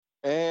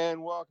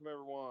welcome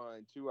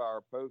everyone to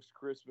our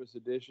post-Christmas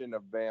edition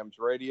of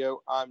BAMSRadio.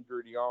 I'm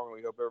Drew DeYoung.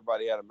 We hope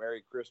everybody had a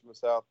Merry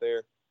Christmas out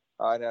there.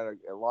 I had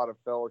a lot of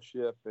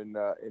fellowship and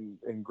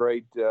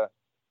great,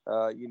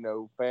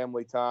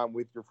 family time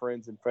with your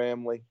friends and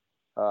family.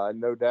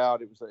 No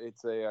doubt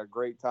it's a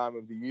great time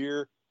of the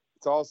year.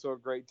 It's also a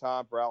great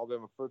time for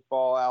Alabama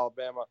football.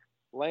 Alabama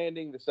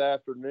landing this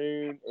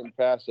afternoon in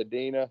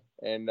Pasadena,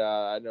 and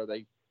I know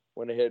they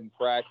went ahead and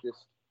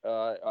practiced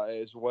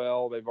as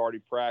well. They've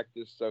already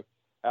practiced, so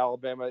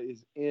Alabama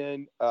is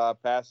in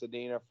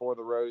Pasadena for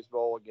the Rose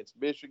Bowl against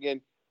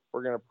Michigan.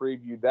 We're going to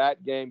preview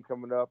that game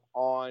coming up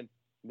on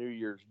New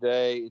Year's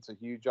Day. It's a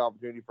huge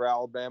opportunity for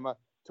Alabama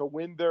to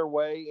win their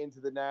way into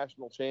the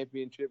national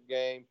championship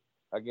game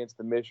against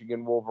the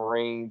Michigan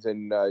Wolverines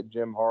and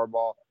Jim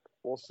Harbaugh.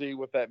 We'll see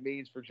what that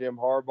means for Jim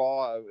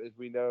Harbaugh. As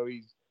we know,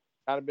 he's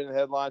kind of been in the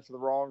headlines for the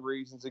wrong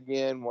reasons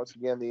again. Once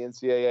again, the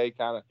NCAA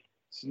kind of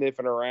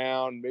sniffing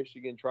around,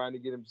 Michigan trying to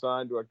get him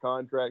signed to a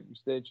contract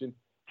extension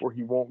where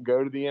he won't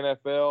go to the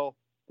NFL.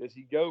 Does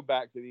he go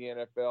back to the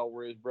NFL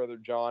where his brother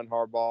John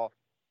Harbaugh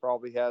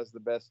probably has the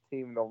best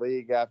team in the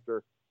league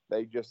after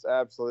they just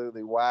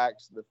absolutely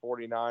waxed the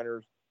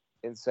 49ers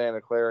in Santa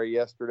Clara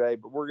yesterday?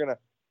 But we're going to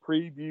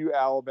preview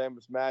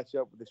Alabama's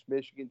matchup with this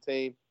Michigan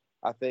team.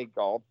 I think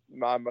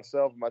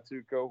myself and my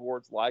two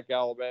cohorts like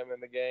Alabama in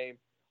the game.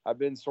 I've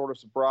been sort of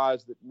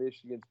surprised that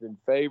Michigan's been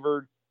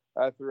favored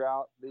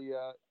throughout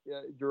the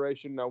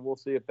duration. Now, we'll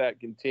see if that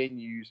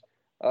continues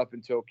up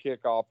until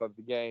kickoff of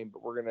the game.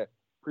 But we're going to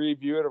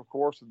preview it, of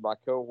course, with my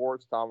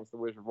cohorts, Thomas the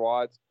Wizard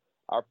Watts,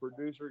 our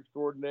producer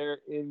extraordinaire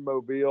in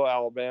Mobile,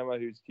 Alabama,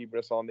 who's keeping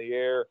us on the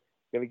air,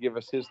 going to give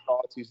us his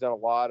thoughts. He's done a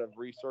lot of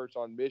research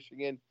on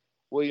Michigan.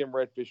 William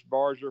Redfish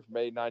Barger from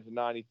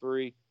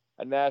 1993,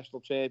 a national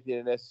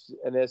champion,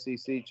 an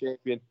SEC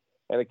champion,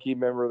 and a key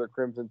member of the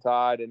Crimson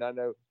Tide. And I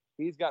know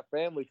he's got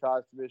family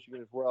ties to Michigan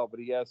as well,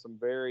 but he has some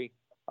very,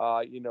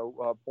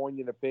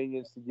 poignant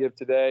opinions to give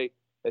today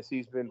as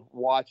he's been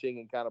watching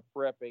and kind of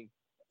prepping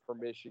for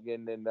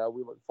Michigan. And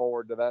we look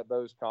forward to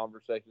those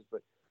conversations.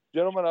 But,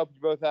 gentlemen, I hope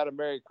you both had a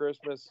Merry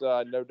Christmas.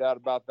 No doubt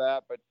about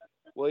that. But,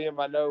 William,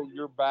 I know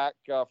you're back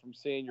from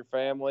seeing your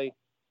family.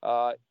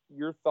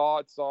 Your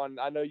thoughts on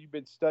 – I know you've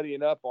been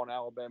studying up on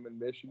Alabama and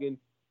Michigan.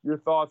 Your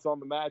thoughts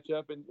on the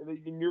matchup,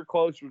 and you're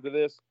closer to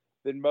this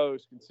than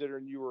most,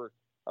 considering you were,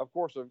 of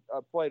course,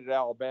 played at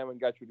Alabama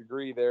and got your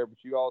degree there, but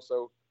you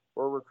also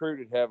were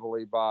recruited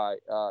heavily by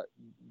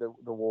the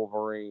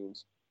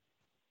Wolverines.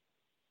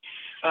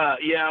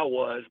 Yeah, I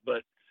was,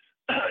 but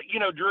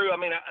Drew, I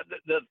mean,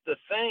 the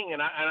thing,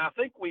 and I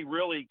think we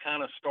really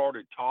kind of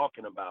started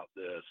talking about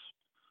this,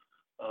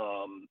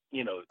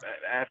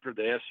 after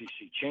the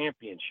SEC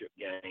championship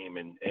game,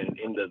 and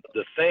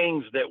the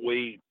things that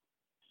we,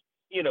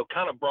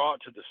 kind of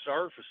brought to the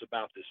surface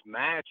about this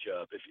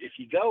matchup. If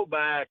you go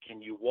back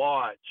and you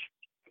watch,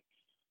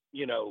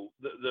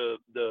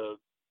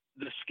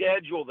 the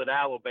schedule that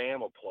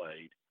Alabama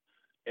played,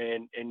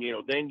 and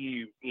then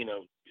you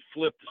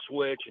flip the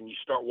switch and you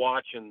start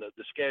watching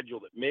the schedule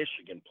that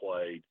Michigan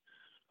played.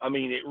 I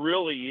mean, it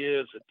really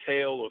is a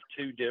tale of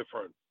two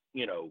different,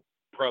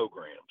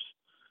 programs.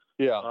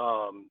 Yeah.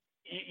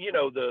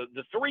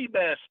 The three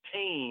best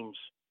teams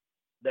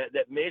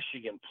that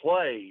Michigan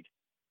played,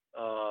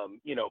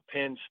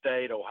 Penn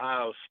State,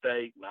 Ohio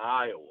State, and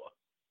Iowa.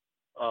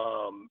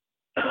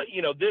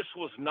 This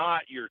was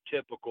not your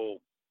typical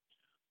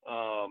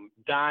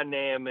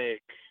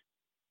dynamic,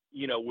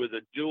 with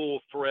a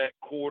dual threat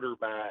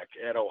quarterback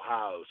at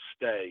Ohio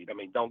State. I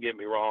mean, don't get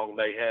me wrong.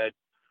 They had,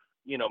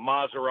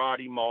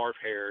 Maserati Marv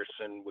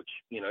Harrison, which,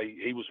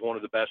 he was one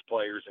of the best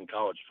players in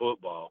college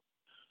football.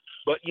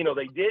 But,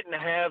 they didn't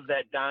have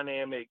that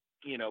dynamic,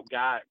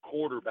 guy at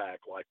quarterback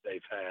like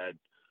they've had,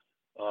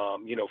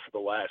 for the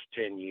last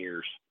 10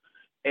 years.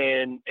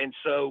 And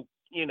so,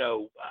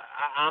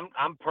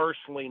 I'm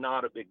personally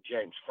not a big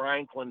James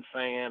Franklin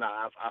fan.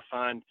 I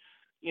find,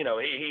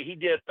 he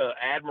did an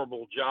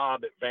admirable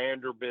job at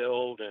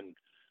Vanderbilt and,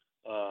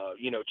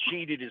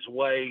 cheated his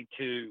way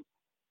to,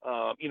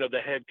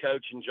 the head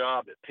coaching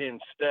job at Penn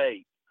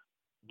State.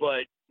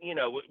 But,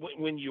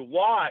 when you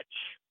watch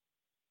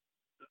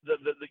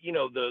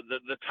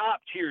the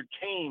top tier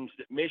teams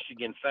that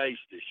Michigan faced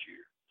this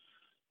year,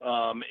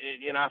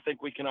 and I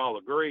think we can all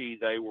agree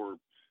they were,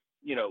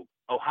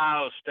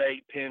 Ohio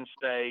State, Penn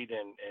State,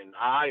 and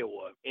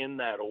Iowa in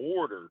that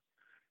order.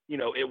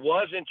 It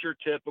wasn't your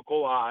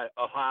typical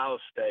Ohio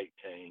State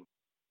team.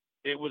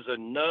 It was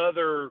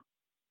another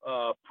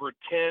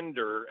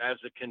pretender as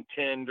a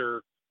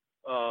contender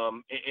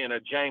in a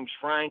James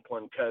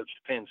Franklin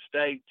coached Penn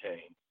State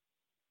team.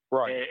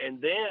 Right.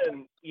 And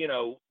then,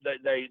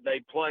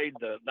 they played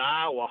the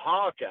Iowa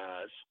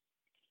Hawkeyes.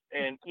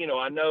 And,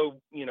 I know,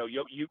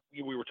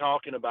 we were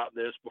talking about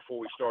this before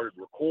we started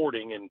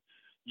recording, and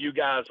you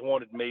guys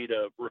wanted me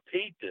to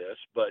repeat this,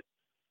 but,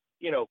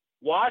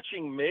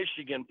 watching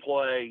Michigan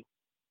play,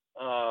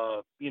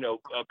 a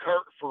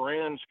Kirk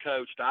Ferentz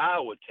coached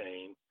Iowa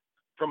team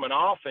from an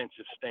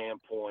offensive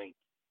standpoint,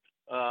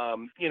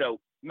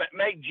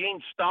 make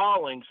Gene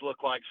Stallings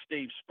look like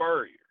Steve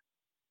Spurrier.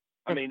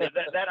 I mean,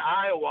 that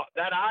Iowa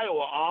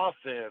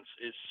offense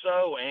is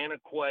so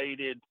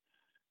antiquated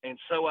and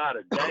so out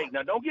of date.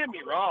 Now, don't get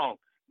me wrong;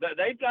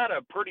 they've got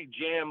a pretty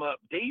jam up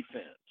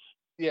defense.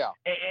 Yeah,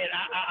 and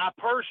I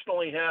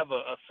personally have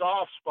a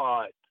soft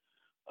spot,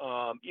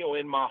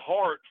 in my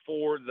heart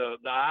for the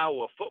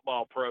Iowa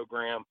football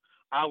program.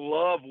 I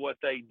love what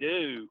they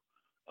do,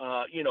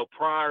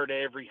 prior to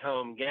every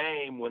home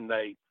game when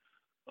they.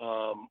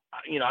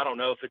 I don't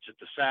know if it's at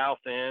the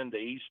south end, the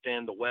east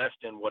end, the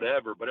west end,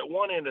 whatever, but at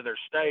one end of their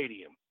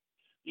stadium,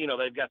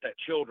 they've got that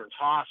children's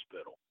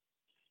hospital,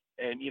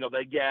 and,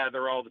 they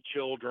gather all the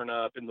children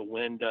up in the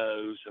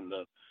windows, and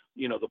the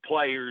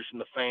players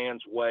and the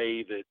fans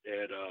wave at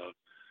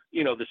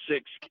the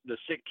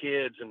sick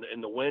kids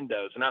in the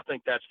windows. And I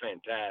think that's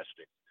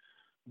fantastic,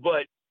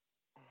 but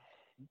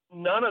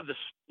none of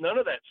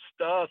that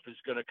stuff is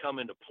going to come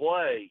into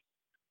play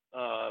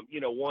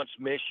once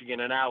Michigan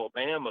and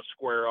Alabama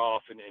square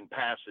off in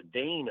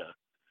Pasadena.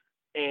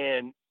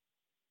 And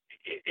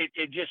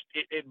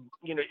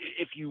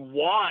if you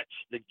watch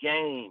the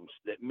games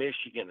that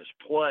Michigan has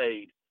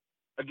played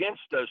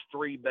against those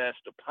three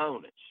best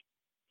opponents,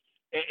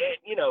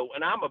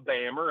 and I'm a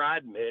Bammer, I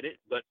admit it,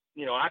 but,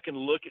 I can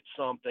look at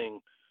something,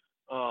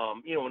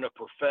 in a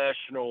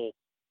professional,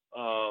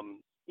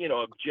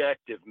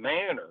 objective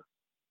manner.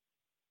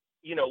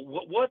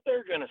 What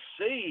they're going to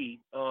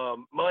see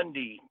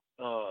Monday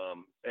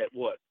at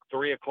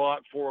 3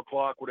 o'clock, 4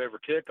 o'clock, whatever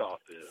kickoff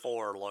is.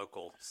 4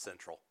 local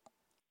Central.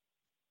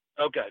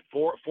 Okay,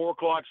 4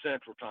 o'clock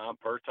Central time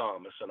per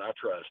Thomas, and I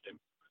trust him.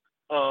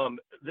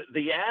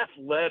 The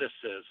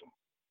athleticism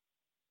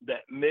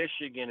that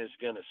Michigan is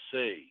going to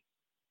see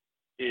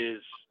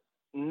is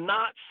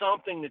not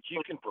something that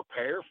you can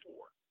prepare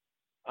for.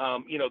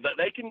 That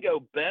they can go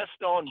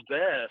best on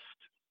best,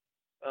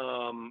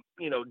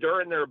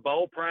 during their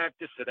bowl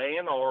practice at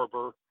Ann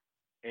Arbor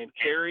and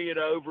carry it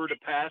over to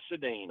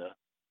Pasadena.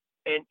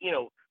 And,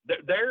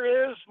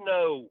 there is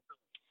no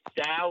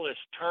Dallas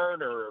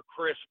Turner or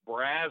Chris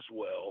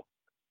Braswell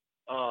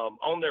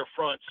on their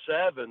front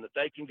seven that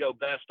they can go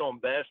best on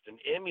best and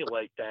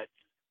emulate that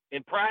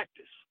in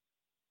practice.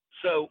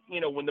 So,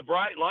 when the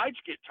bright lights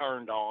get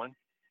turned on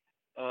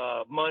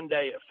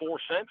Monday at 4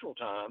 Central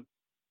time,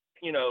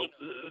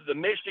 the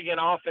Michigan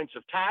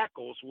offensive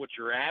tackles, which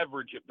are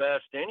average at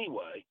best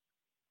anyway,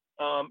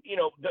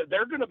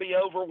 they're going to be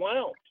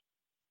overwhelmed.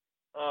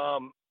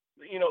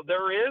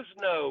 There is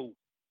no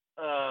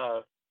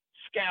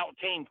scout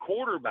team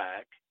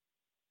quarterback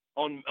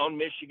on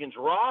Michigan's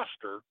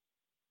roster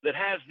that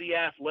has the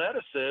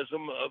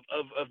athleticism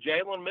of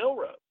Jalen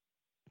Milroe.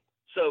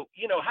 So,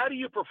 how do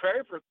you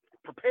prepare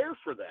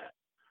for that?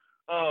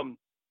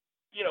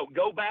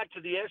 Go back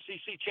to the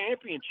SEC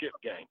championship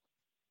game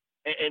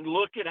and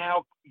look at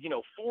how,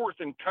 Fourth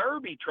and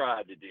Kirby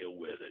tried to deal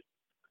with it,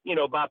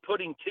 by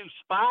putting 2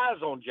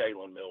 spies on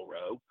Jalen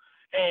Milroe,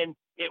 and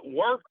it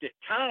worked at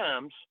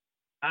times.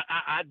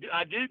 I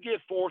do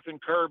give Fourth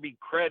and Kirby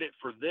credit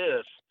for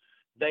this.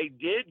 They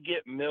did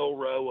get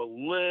Milroe a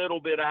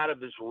little bit out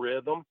of his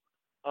rhythm.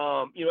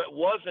 It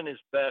wasn't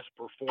his best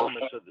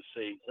performance of the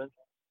season,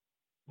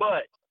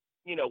 but,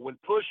 when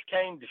push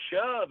came to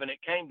shove and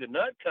it came to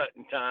nut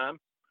cutting time,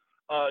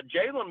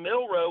 Jalen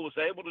Milroe was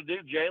able to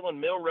do Jalen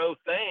Milroe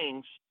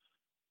things,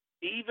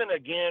 even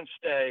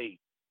against a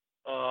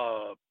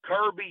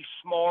Kirby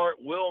Smart,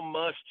 Will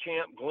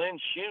Muschamp, Glenn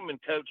Schumann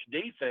coach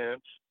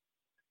defense,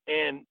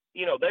 and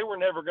they were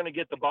never going to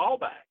get the ball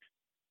back.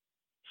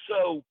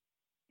 So,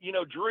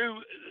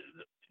 Drew,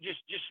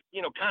 just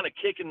kind of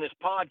kicking this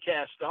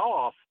podcast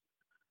off,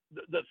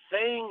 the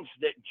things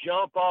that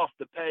jump off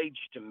the page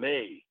to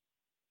me,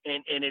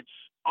 and it's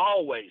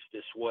always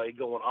this way,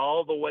 going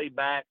all the way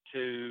back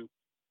to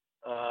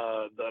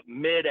the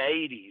mid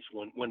 80s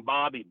when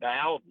Bobby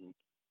Bowden,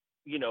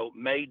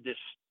 made this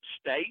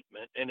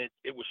statement, and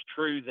it was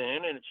true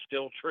then, and it's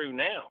still true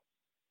now.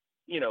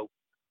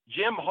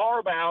 Jim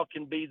Harbaugh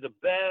can be the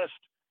best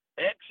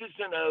X's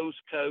and O's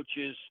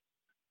coaches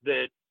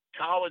that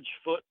college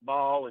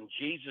football and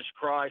Jesus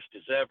Christ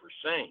has ever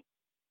seen.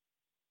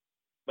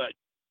 But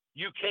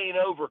you can't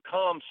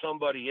overcome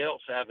somebody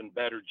else having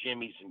better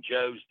Jimmies and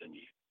Joes than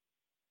you.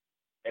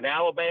 And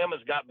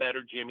Alabama's got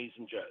better Jimmies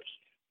and Joes.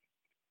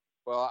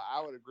 Well,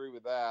 I would agree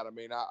with that. I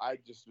mean, I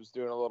just was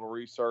doing a little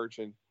research,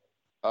 and,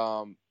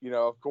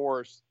 of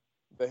course,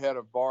 the head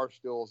of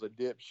Barstool is a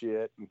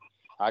dipshit, and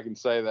I can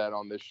say that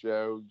on this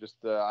show.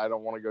 Just I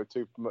don't want to go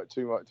too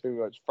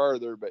much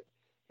further, but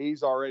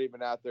he's already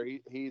been out there.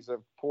 He's a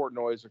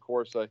Portnoy's, of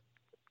course,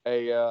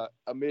 a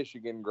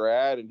Michigan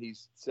grad, and he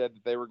said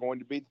that they were going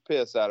to beat the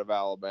piss out of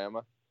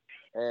Alabama,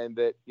 and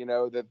that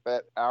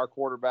that our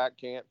quarterback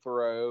can't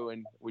throw,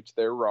 and which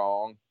they're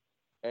wrong.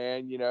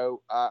 And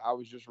I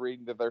was just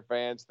reading that their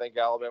fans think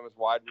Alabama's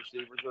wide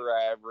receivers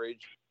are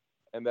average,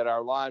 and that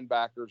our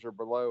linebackers are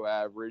below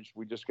average.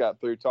 We just got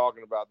through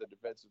talking about the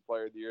defensive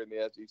player of the year in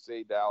the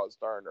SEC, Dallas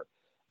Turner.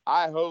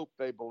 I hope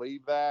they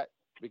believe that,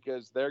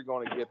 because they're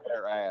going to get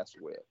their ass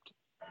whipped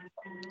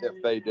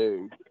if they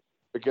do.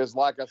 Because,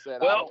 like I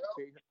said,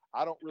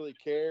 I don't really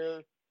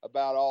care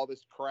about all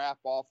this crap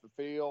off the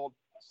field,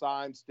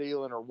 sign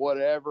stealing or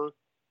whatever.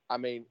 I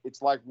mean,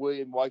 it's like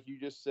William, like you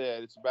just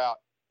said, it's about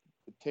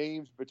the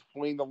teams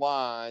between the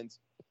lines.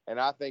 And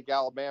I think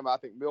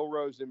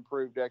Milrose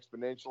improved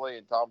exponentially,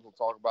 and Tom will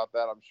talk about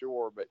that, I'm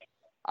sure. But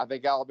I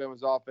think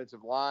Alabama's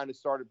offensive line has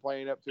started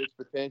playing up to its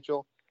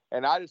potential.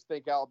 And I just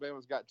think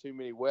Alabama's got too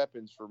many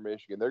weapons for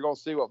Michigan. They're going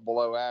to see what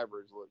below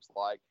average looks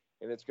like,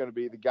 and it's going to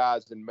be the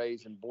guys in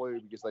maize and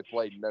blue because they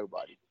played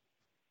nobody.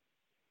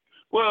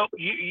 Well,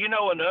 you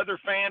know, another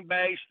fan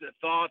base that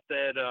thought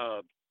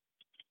that,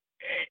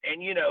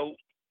 and you know,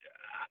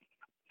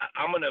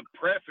 I'm going to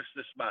preface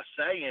this by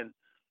saying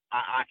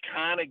I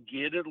kind of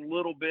get it a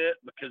little bit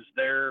because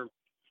they're,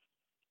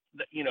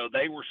 you know,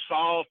 they were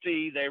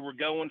salty. They were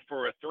going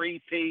for a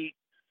three-peat,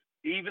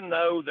 even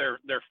though their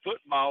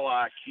football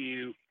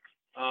IQ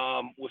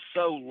was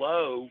so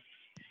low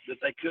that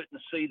they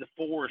couldn't see the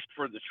forest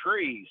for the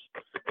trees.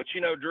 But,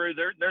 you know, Drew,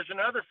 there's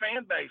another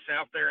fan base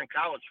out there in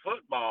college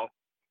football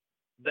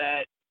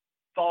that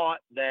thought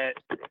that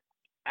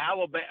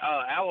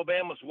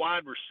Alabama's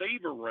wide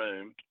receiver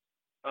room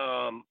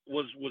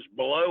was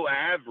below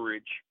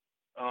average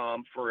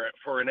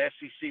for an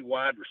SEC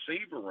wide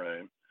receiver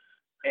room,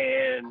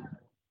 and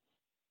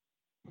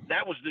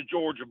that was the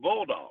Georgia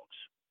Bulldogs.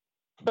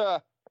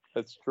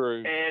 That's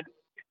true.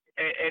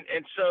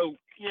 And so,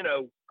 you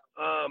know,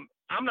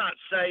 I'm not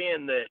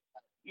saying that,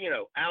 you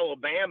know,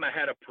 Alabama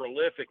had a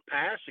prolific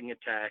passing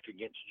attack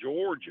against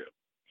Georgia.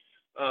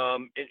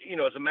 You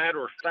know, as a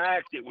matter of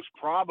fact, it was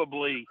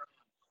probably,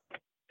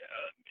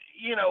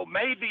 you know,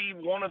 maybe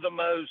one of the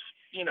most,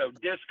 you know,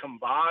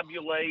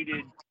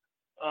 discombobulated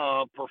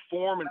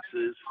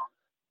performances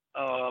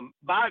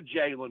by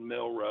Jalen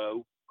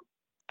Milroe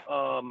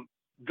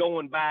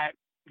going back,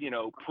 you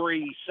know,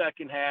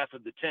 pre-second half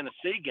of the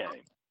Tennessee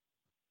game.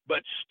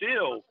 But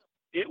still,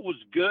 it was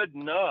good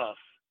enough,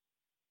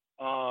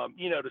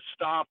 you know, to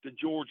stop the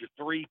Georgia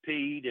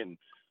three-peat. And,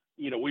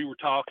 you know, we were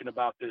talking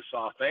about this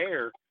off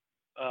air.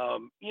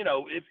 You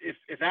know,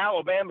 if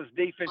Alabama's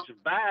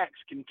defensive backs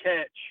can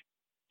catch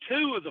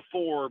two of the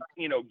four,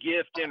 you know,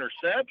 gift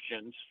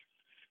interceptions,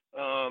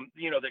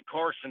 you know, that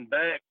Carson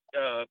Beck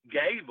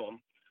gave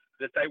them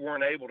that they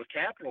weren't able to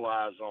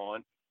capitalize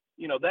on,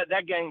 you know,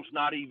 that game's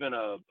not even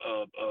a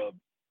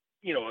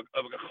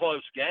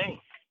close game.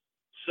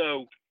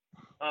 So,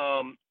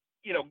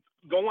 you know,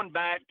 going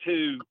back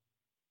to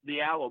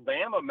the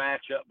Alabama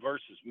matchup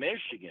versus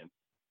Michigan,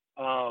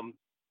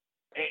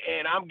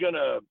 and I'm going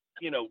to,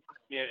 you know,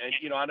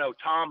 I know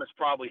Thomas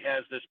probably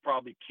has this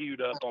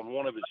queued up on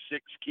one of his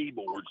 6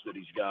 keyboards that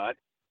he's got.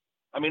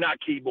 I mean, not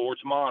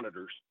keyboards,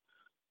 monitors.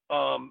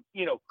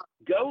 You know,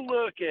 go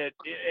look at,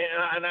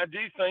 and I do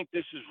think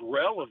this is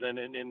relevant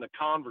in the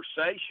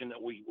conversation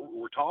that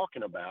we're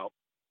talking about.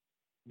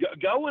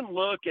 Go and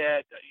look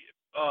at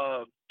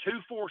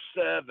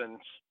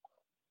 247's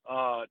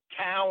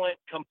talent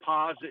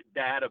composite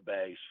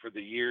database for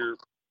the year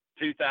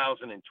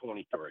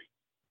 2023.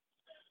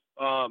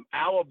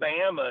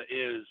 Alabama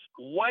is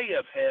way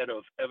ahead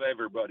of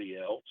everybody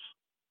else,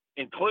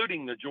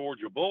 including the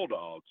Georgia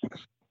Bulldogs.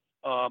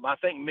 I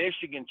think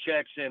Michigan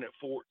checks in at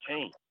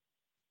 14.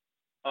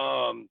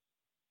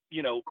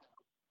 You know,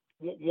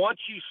 once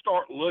you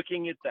start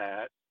looking at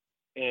that,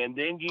 and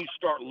then you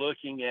start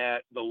looking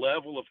at the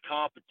level of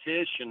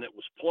competition that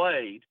was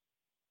played,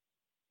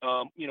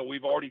 you know,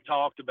 we've already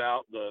talked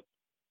about the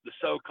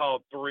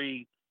so-called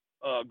 3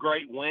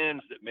 great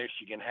wins that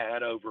Michigan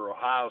had over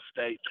Ohio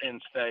State,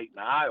 Penn State,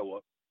 and Iowa.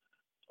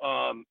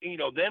 You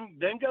know,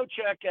 then go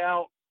check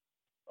out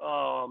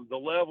the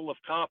level of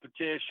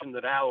competition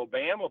that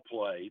Alabama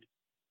played.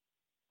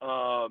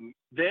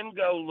 Then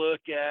go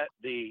look at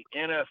the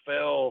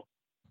NFL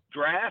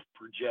draft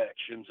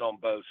projections on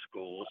both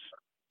schools.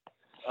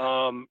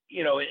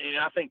 You know, and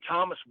I think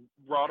Thomas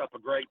brought up a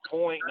great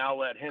point, and I'll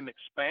let him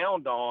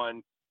expound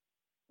on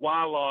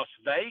why Las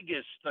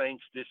Vegas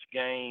thinks this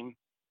game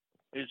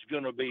is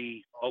going to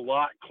be a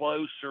lot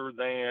closer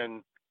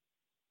than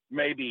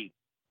maybe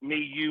me,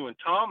 you, and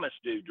Thomas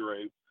do,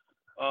 Drew.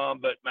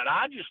 But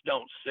I just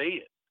don't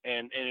see it.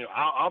 And you know,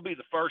 I'll be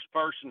the first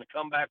person to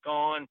come back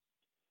on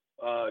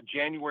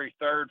January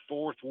 3rd,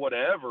 4th,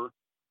 whatever.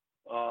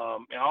 I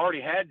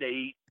already had to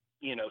eat,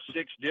 you know,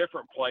 6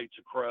 different plates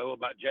of crow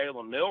about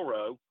Jalen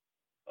Milroe.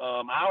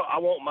 I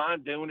won't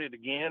mind doing it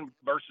again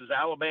versus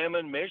Alabama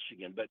and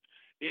Michigan, but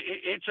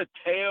it's a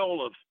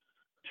tale of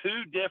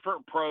 2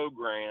 different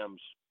programs,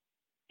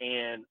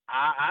 and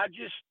I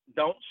just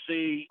don't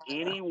see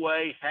any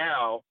way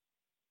how,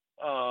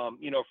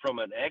 you know, from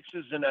an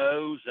X's and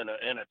O's and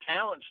a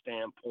talent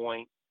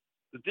standpoint,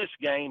 that this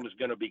game is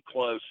going to be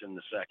close in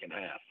the second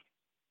half.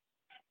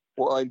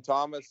 Well, and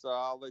Thomas,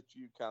 I'll let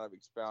you kind of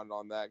expound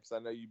on that because I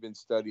know you've been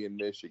studying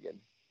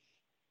Michigan.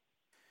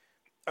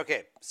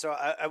 Okay, so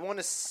I want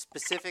to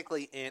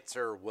specifically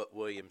answer what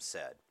William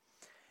said.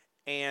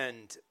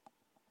 And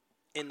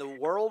in the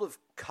world of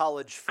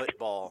college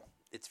football,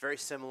 it's very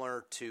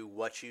similar to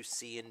what you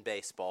see in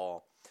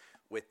baseball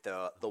with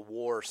the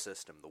WAR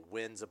system, the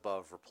wins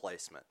above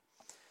replacement.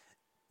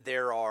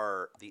 There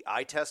are the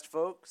eye test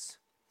folks,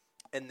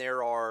 and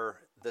there are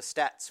the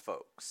stats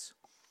folks.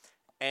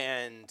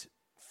 And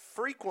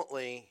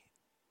frequently,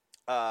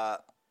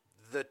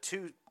 the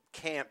two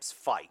camps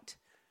fight,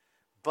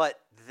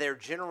 but they're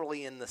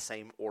generally in the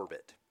same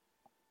orbit.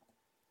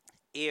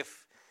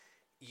 If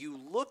you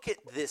look at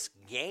this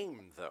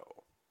game,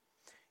 though,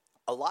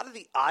 a lot of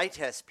the eye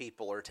test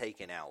people are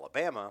taking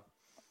Alabama.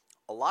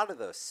 A lot of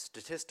the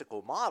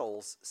statistical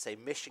models say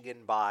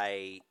Michigan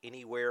by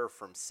anywhere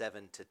from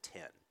 7 to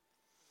 10.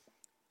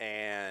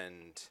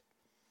 And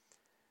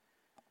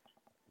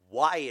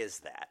why is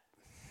that?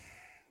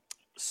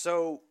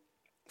 So,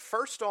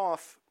 first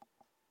off,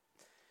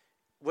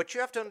 what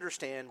you have to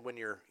understand when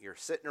you're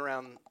sitting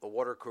around the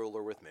water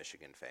cooler with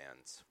Michigan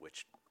fans,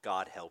 which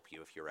God help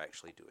you if you're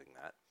actually doing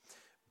that,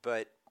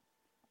 but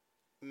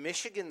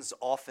Michigan's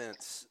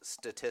offense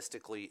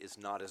statistically is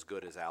not as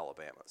good as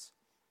Alabama's.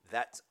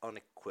 That's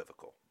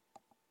unequivocal.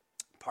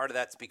 Part of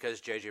that's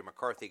because J.J.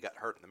 McCarthy got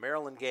hurt in the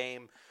Maryland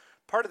game.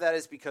 Part of that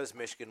is because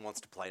Michigan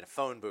wants to play in a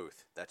phone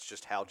booth. That's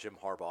just how Jim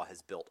Harbaugh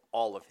has built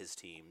all of his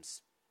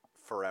teams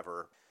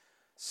forever.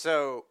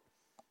 So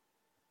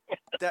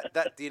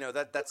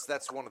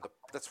that's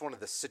one of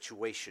the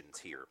situations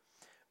here.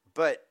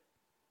 But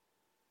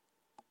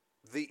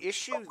the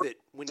issue that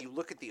when you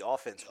look at the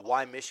offense,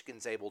 why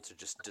Michigan's able to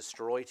just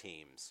destroy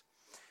teams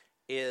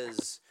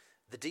is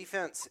the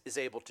defense is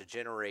able to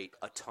generate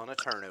a ton of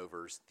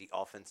turnovers. The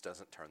offense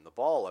doesn't turn the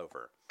ball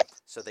over.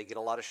 So they get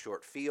a lot of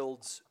short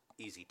fields,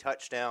 easy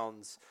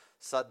touchdowns.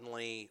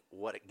 Suddenly,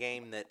 what a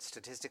game that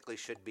statistically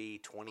should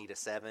be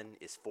 20-7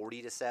 is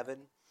 40-7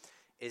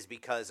 is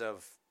because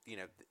of,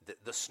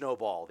 the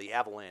snowball, the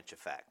avalanche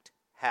effect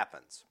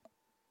happens.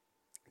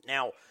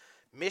 Now,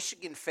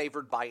 Michigan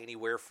favored by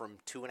anywhere from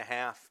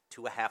 2.5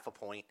 to 0.5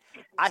 point.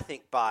 I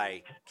think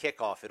by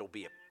kickoff it'll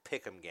be a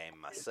pick'em game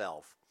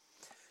myself.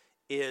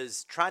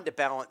 Is trying to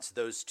balance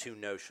those two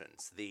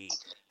notions. The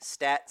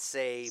stats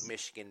say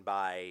Michigan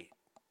by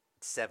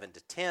 7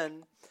 to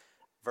 10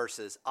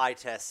 versus eye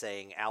test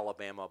saying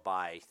Alabama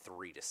by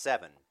 3 to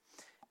 7.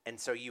 And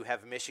so you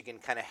have Michigan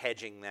kind of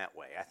hedging that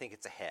way. I think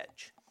it's a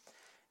hedge.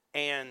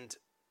 And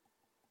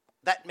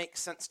that makes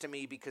sense to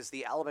me because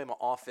the Alabama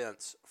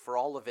offense, for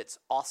all of its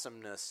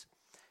awesomeness,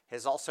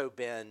 has also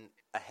been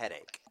a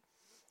headache.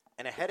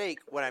 And a headache,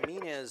 what I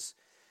mean is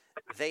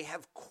they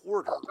have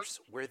quarters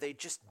where they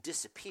just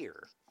disappear.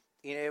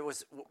 It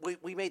was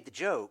we made the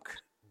joke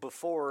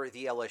before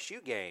the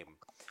LSU game.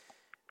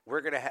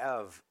 We're going to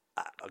have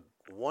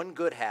one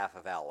good half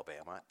of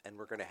Alabama, and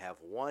we're going to have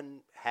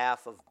one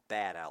half of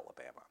bad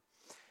Alabama.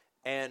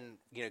 And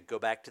go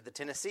back to the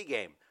Tennessee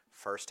game.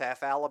 First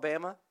half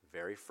Alabama,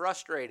 very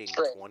frustrating,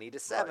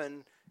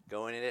 20-7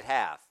 going in at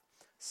half.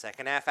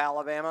 Second half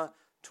Alabama,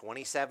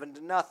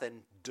 27-0,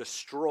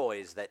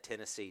 destroys that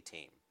Tennessee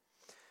team.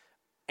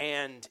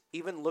 And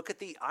even look at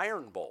the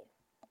Iron Bowl.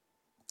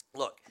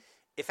 Look,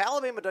 if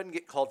Alabama doesn't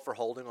get called for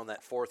holding on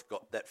that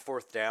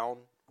fourth down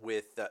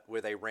with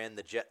where they ran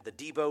the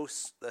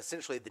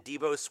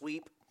Debo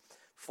sweep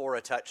for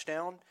a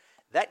touchdown,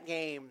 that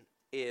game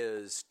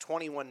is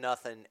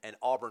 21-0, and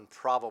Auburn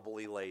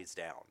probably lays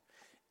down.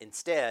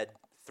 Instead,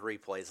 3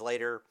 plays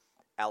later,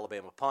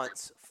 Alabama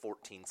punts,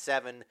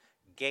 14-7,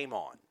 game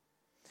on.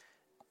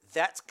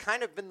 That's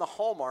kind of been the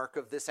hallmark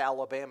of this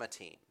Alabama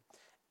team.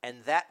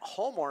 And that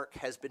hallmark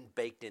has been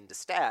baked into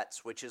stats,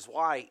 which is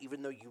why,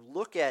 even though you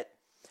look at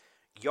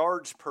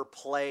yards per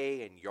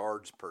play and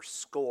yards per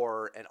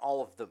score and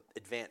all of the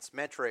advanced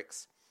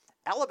metrics,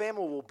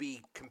 Alabama will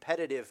be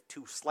competitive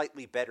to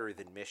slightly better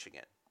than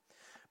Michigan.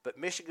 But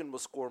Michigan will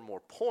score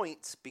more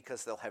points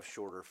because they'll have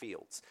shorter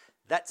fields.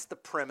 That's the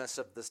premise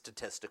of the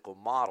statistical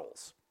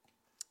models.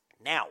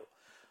 Now,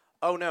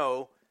 oh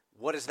no,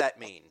 what does that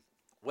mean?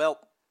 Well,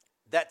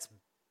 that's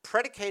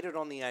predicated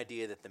on the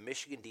idea that the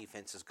Michigan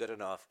defense is good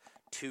enough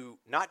to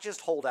not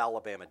just hold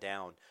Alabama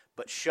down,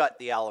 but shut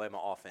the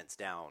Alabama offense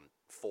down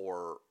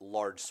for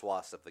large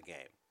swaths of the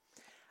game.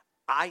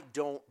 I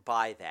don't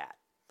buy that.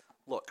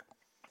 Look,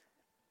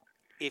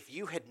 if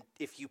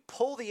you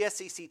pull the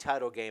SEC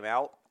title game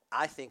out,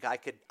 I think I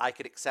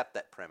could accept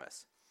that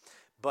premise.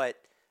 But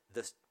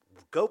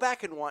go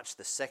back and watch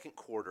the second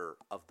quarter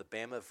of the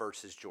Bama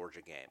versus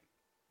Georgia game.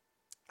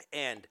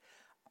 And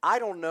I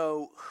don't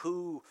know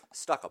who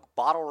stuck a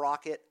bottle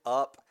rocket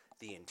up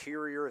the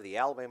interior of the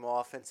Alabama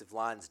offensive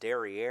line's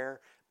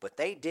derriere, but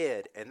they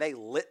did, and they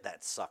lit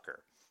that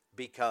sucker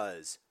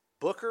because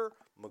Booker,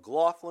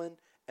 McLaughlin,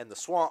 and the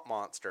Swamp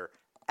Monster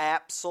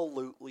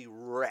absolutely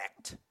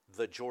wrecked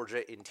the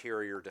Georgia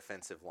interior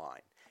defensive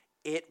line.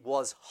 It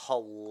was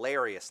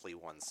hilariously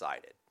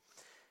one-sided.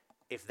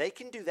 If they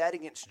can do that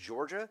against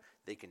Georgia,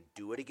 they can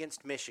do it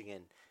against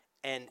Michigan.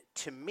 And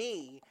to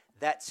me,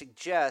 that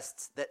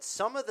suggests that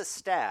some of the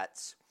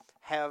stats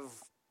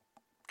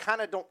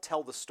don't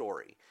tell the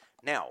story.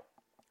 Now,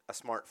 a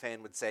smart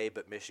fan would say,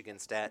 but Michigan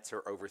stats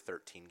are over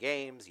 13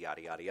 games,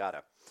 yada, yada,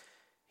 yada.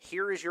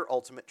 Here is your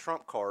ultimate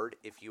trump card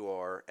if you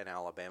are an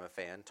Alabama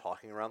fan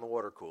talking around the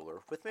water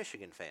cooler with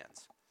Michigan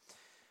fans.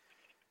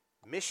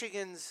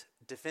 Michigan's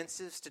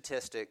defensive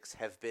statistics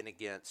have been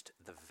against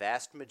the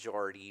vast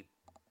majority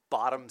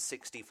bottom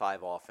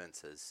 65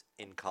 offenses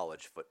in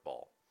college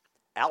football.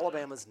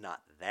 Alabama's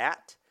not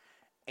that.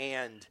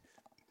 And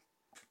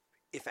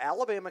if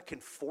Alabama can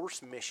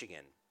force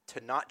Michigan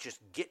to not just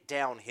get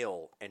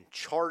downhill and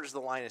charge the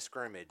line of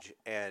scrimmage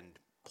and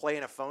play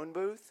in a phone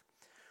booth,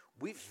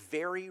 we've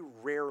very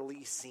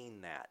rarely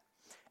seen that.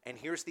 And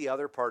here's the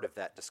other part of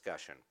that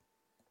discussion.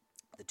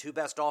 The two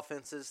best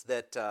offenses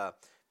that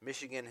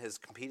Michigan has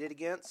competed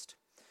against,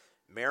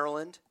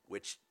 Maryland,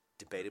 which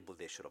debatably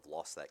they should have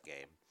lost that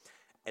game,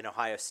 and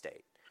Ohio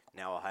State.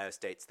 Now Ohio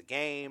State's the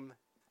game,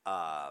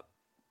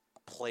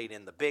 played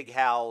in the big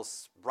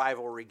house,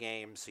 rivalry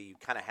game, so you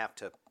kind of have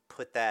to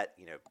put that,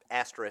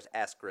 asterisk,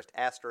 asterisk,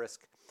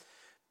 asterisk.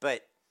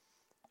 But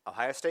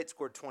Ohio State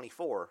scored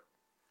 24.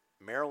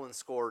 Maryland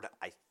scored,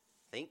 I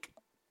think,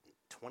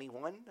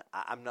 21.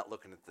 I'm not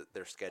looking at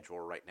their schedule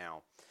right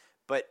now.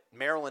 But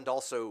Maryland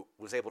also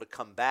was able to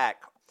come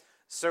back.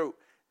 So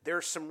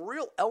there's some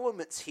real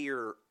elements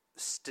here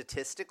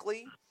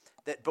statistically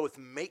that both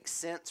make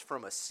sense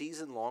from a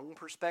season-long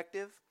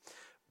perspective,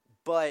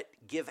 but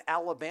give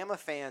Alabama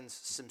fans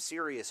some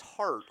serious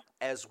heart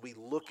as we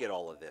look at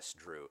all of this,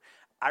 Drew.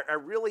 I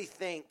really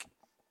think,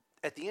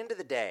 at the end of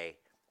the day,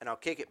 and I'll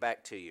kick it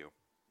back to you,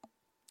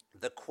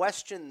 the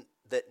question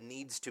that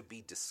needs to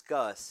be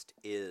discussed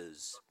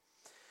is,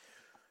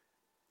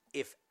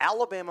 if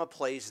Alabama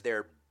plays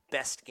their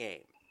best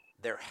game,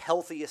 their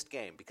healthiest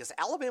game, because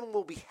Alabama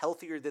will be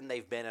healthier than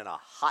they've been in a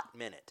hot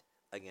minute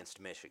against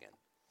Michigan,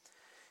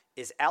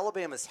 is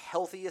Alabama's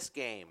healthiest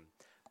game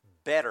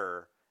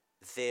better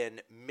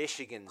than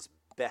Michigan's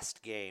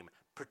best game,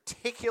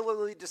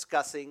 particularly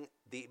discussing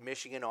the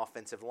Michigan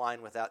offensive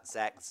line without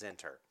Zach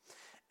Zinter?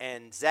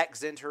 And Zach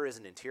Zinter is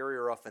an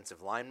interior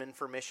offensive lineman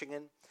for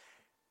Michigan.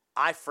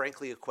 I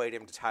frankly equate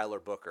him to Tyler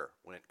Booker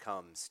when it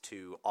comes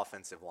to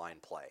offensive line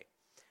play.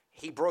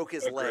 He broke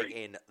his leg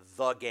in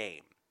the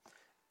game,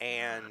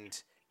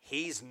 and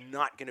he's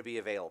not going to be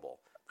available.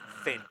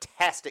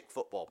 Fantastic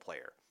football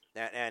player.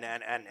 And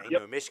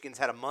Michigan's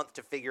had a month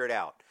to figure it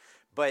out.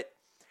 But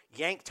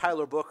yank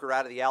Tyler Booker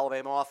out of the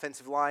Alabama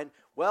offensive line,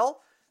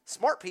 well,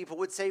 smart people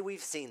would say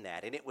we've seen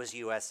that, and it was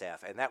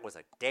USF, and that was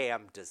a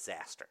damn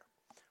disaster.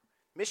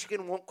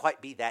 Michigan won't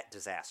quite be that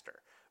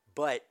disaster,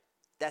 but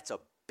that's a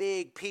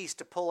big piece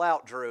to pull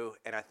out, Drew,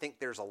 and I think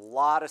there's a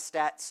lot of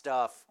stat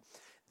stuff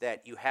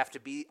that you have to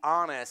be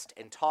honest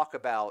and talk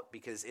about,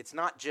 because it's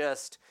not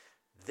just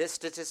this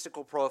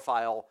statistical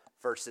profile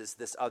versus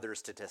this other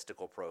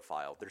statistical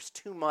profile. There's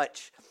too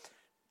much,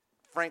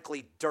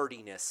 frankly,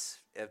 dirtiness.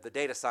 The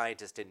data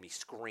scientist in me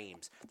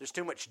screams. There's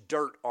too much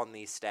dirt on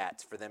these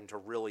stats for them to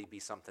really be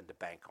something to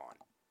bank on.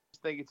 I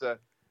think it's a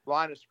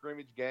line of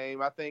scrimmage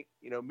game. I think,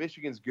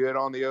 Michigan's good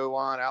on the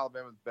O-line.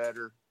 Alabama's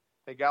better.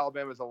 I think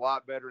Alabama's a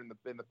lot better in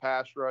the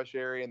pass rush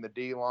area and the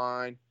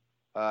D-line.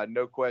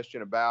 No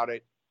question about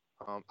it.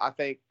 I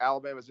think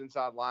Alabama's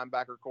inside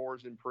linebacker corps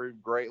has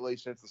improved greatly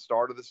since the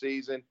start of the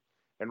season,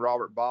 and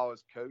Robert Ball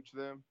has coached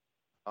them.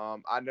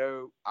 I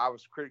know I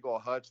was critical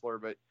of Hutzler,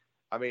 but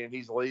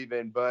he's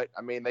leaving. But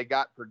they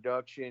got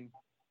production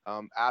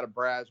out of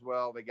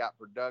Braswell. They got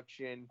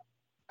production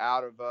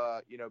out of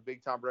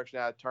big time production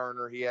out of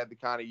Turner. He had the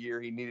kind of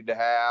year he needed to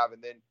have,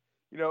 and then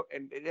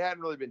and it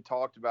hadn't really been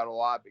talked about a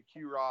lot, but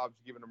Q-Rob's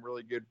given them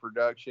really good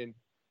production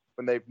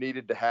when they've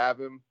needed to have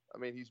him.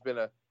 He's been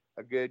a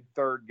good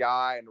third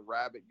guy and a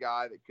rabbit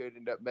guy that could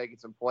end up making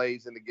some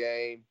plays in the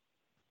game.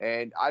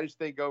 And I just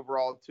think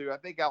overall, too, I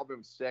think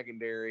Alabama's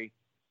secondary,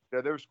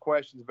 there was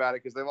questions about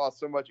it because they lost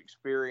so much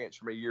experience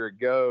from a year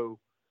ago.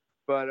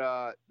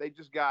 But they've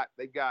got,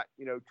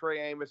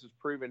 Trey Amos has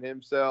proven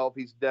himself.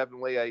 He's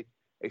definitely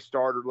a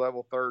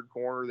starter-level third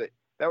corner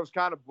that was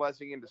kind of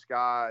blessing in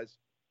disguise.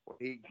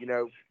 He,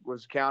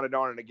 was counted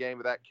on in a game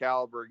of that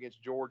caliber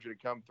against Georgia to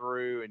come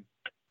through. And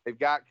they've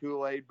got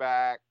Kool-Aid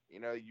back.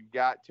 You've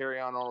got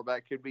Terrion Arnold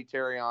back. Could be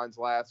Terrion's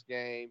last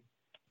game.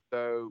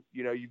 So,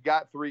 you've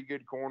got three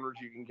good corners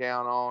you can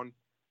count on.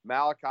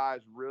 Malachi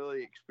is a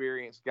really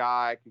experienced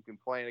guy who can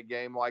play in a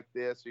game like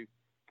this, who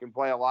can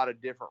play a lot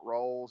of different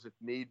roles if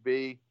need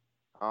be.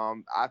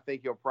 I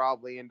think he'll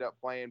probably end up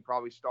playing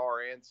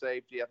star and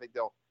safety. I think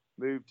they'll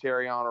move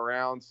Terrion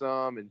around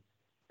some.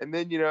 And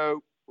then,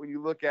 when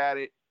you look at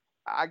it,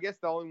 I guess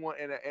the only one,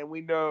 and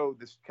we know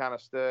this kind of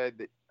stud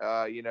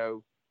that,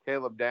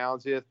 Caleb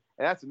Downs is.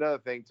 And that's another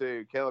thing,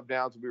 too. Caleb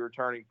Downs will be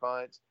returning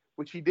punts,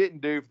 which he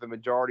didn't do for the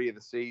majority of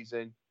the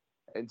season.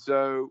 And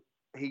so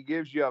he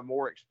gives you a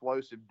more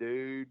explosive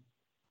dude,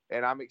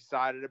 and I'm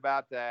excited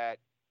about that.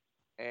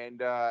 And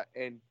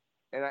then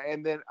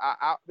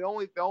the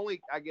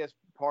only I guess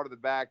part of the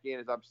back end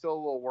is I'm still a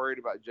little worried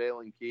about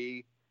Jalen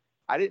Key.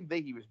 I didn't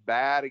think he was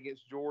bad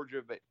against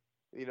Georgia, but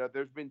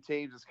there's been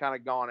teams that's kind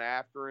of gone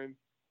after him.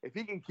 If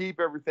he can keep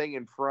everything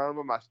in front of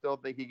him, I still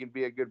think he can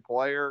be a good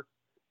player.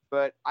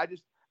 But I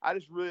just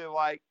really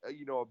like a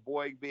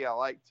Boygby. I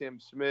like Tim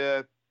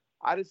Smith.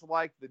 I just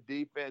like the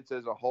defense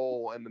as a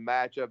whole and the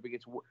matchup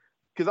against,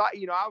 because I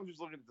was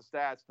just looking at the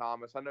stats,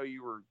 Thomas. I know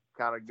you were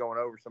kind of going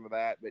over some of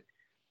that, but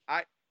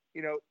I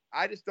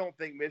just don't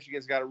think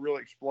Michigan's got a real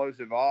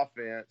explosive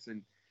offense.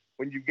 And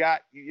when you got,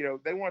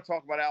 they want to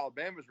talk about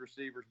Alabama's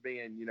receivers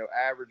being,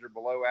 average or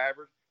below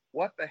average.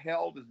 What the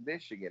hell does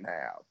Michigan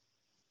have?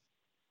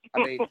 I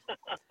mean,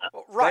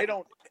 right.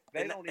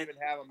 They don't even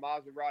have a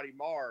Maserati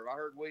Marv. I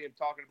heard William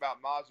talking about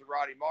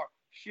Maserati Marv.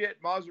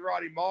 Shit,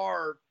 Maserati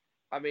Marv.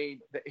 I mean,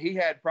 he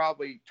had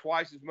probably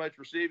twice as much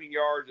receiving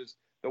yards as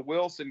the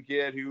Wilson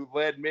kid who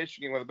led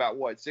Michigan with about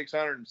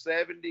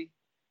 670.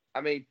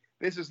 I mean,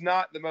 this is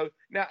not the most.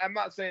 Now, I'm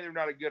not saying they're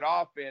not a good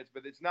offense,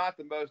 but it's not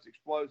the most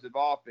explosive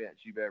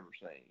offense you've ever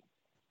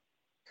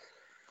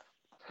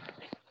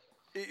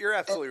seen. You're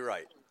absolutely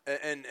right,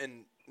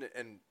 and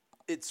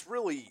it's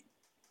really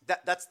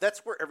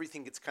that's where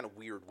everything gets kind of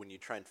weird when you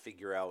try and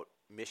figure out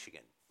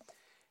Michigan.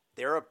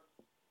 They're a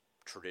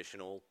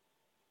traditional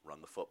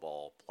run the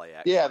football, play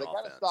action. Yeah, they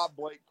got to stop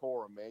Blake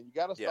Corum, man. You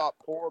got to stop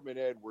Corum and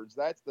Edwards.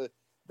 That's the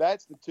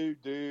two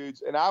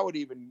dudes, and I would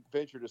even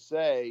venture to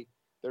say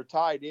their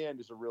tight end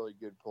is a really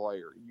good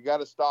player. You got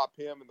to stop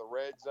him in the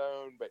red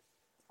zone. But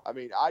I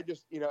mean, I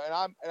just and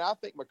I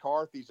think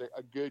McCarthy's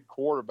a good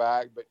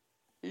quarterback, but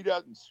he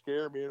doesn't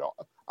scare me at all.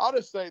 I'll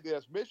just say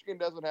this: Michigan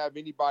doesn't have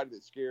anybody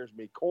that scares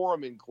me,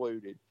 Corum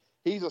included.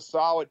 He's a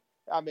solid.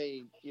 I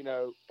mean,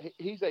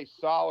 he's a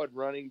solid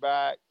running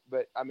back.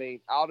 But I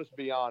mean, I'll just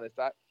be honest.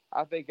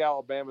 I think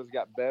Alabama's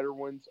got better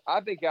ones. I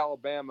think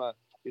Alabama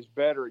is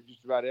better at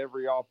just about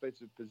every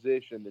offensive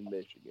position than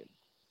Michigan.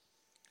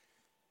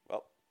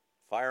 Well,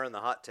 fire in the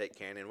hot take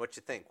cannon. What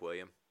you think,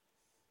 William?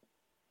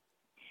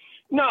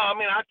 No, I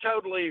mean, I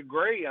totally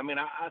agree. I mean,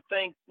 I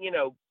think,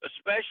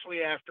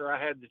 especially after I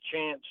had the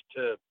chance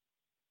to,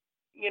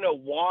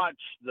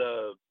 watch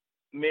the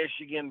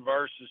Michigan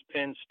versus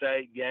Penn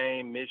State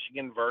game,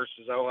 Michigan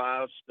versus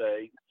Ohio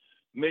State,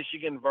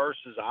 Michigan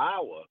versus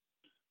Iowa.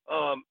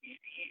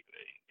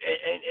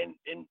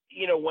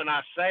 When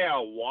I say I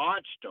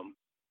watched them,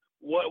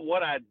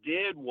 what I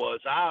did was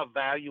I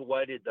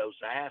evaluated those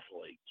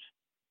athletes.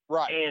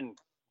 Right. And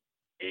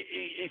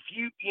if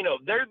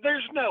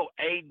there's no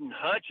Aiden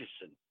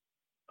Hutchinson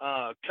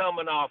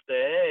coming off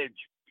the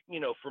edge,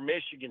 for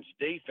Michigan's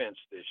defense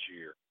this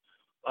year.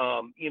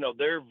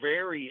 They're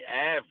very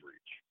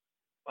average.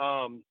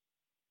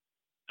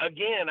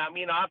 Again, I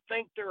mean, I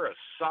think they're a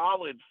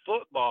solid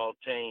football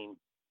team,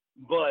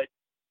 but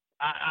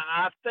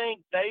I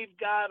think they've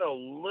got a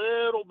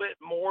little bit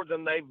more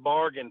than they've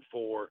bargained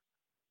for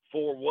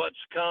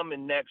what's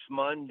coming next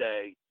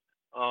Monday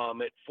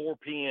at 4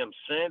 p.m.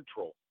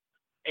 Central.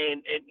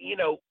 And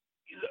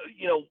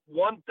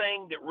one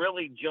thing that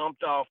really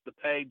jumped off the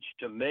page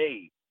to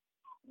me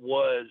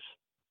was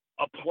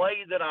a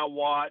play that I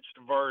watched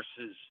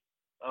versus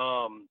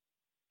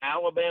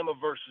Alabama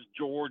versus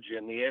Georgia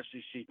in the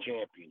SEC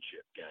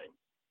championship game.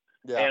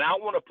 Yeah. And I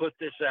want to put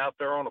this out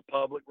there on a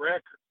public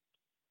record.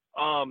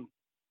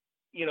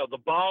 The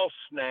ball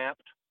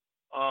snapped.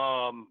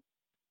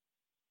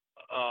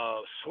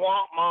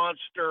 Swamp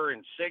Monster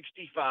and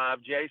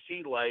 65,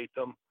 J.C.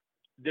 Latham,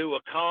 do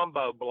a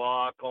combo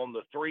block on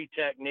the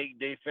 3-technique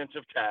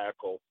defensive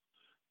tackle.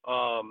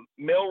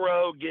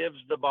 Milrow gives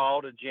the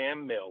ball to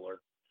Jam Miller.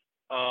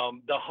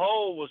 The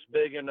hole was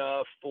big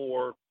enough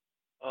for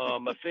a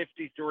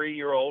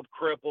 53-year-old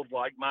crippled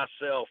like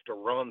myself to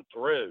run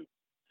through.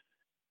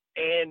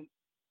 And,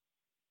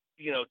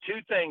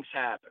 two things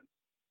happen.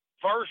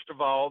 First of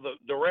all,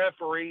 the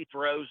referee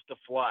throws the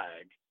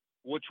flag,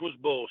 which was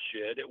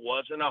bullshit. It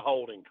wasn't a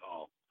holding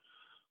call.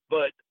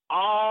 But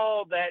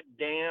all that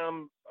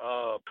damn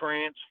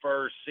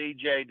transfer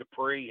C.J.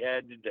 Dupree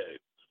had to do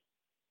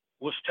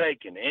was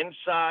take an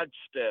inside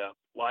step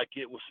like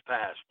it was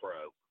pass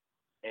pro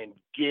and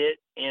get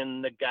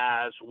in the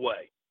guy's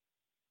way.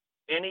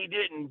 And he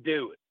didn't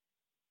do it.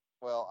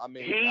 Well, I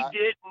mean, he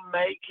didn't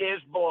make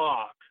his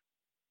block.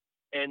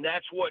 And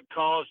that's what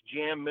caused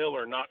Jam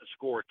Miller not to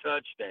score a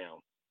touchdown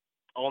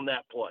on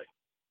that play.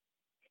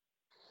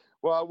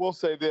 Well, I will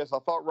say this. I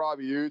thought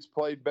Robbie Utes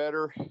played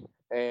better,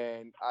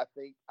 and I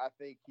think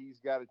he's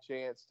got a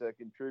chance to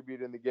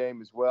contribute in the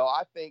game as well.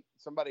 I think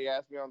somebody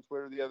asked me on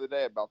Twitter the other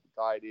day about the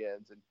tight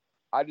ends, and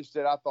I just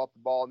said I thought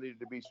the ball needed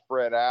to be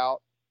spread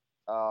out.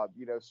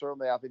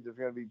 Certainly I think there's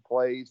going to be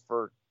plays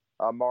for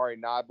Mari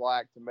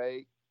Nyblack to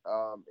make.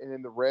 And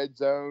in the red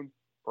zone,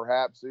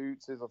 perhaps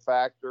Utes is a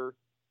factor.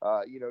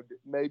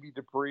 Maybe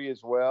Dupree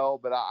as well.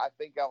 But I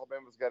think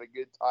Alabama's got a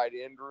good tight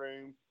end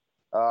room.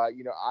 I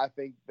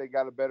think they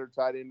got a better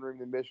tight end room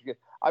than Michigan.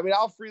 I mean,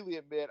 I'll freely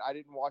admit I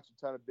didn't watch a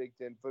ton of Big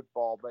Ten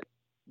football, but,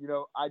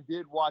 I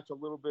did watch a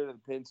little bit of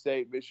the Penn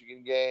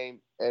State-Michigan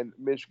game and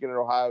Michigan and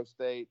Ohio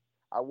State.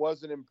 I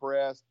wasn't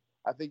impressed.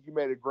 I think you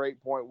made a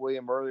great point,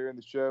 William, earlier in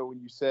the show when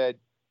you said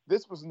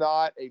this was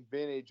not a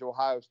vintage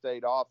Ohio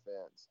State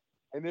offense.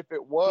 And if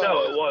it was.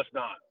 No, it was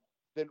not.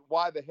 Then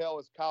why the hell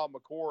is Kyle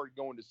McCord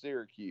going to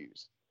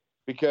Syracuse?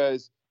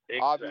 Because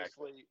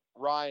obviously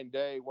Ryan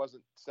Day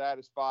wasn't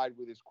satisfied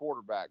with his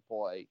quarterback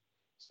play.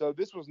 So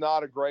this was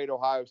not a great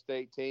Ohio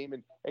State team.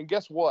 And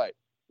guess what?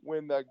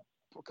 When the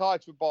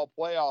college football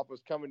playoff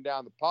was coming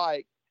down the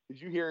pike,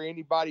 did you hear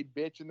anybody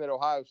bitching that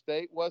Ohio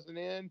State wasn't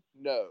in?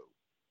 No.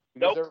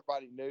 Because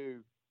everybody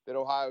knew that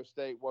Ohio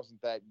State wasn't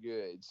that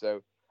good.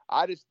 So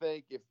I just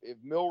think if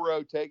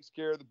Milroe takes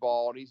care of the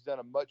ball, and he's done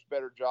a much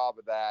better job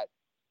of that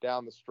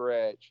down the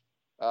stretch,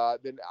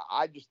 then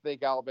I just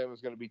think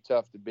Alabama's going to be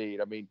tough to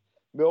beat. I mean,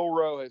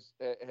 Milroe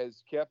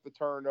has kept the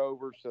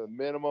turnovers to the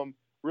minimum,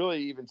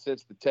 really even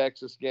since the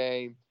Texas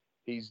game.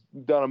 He's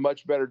done a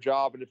much better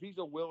job, and if he's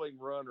a willing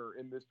runner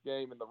in this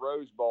game in the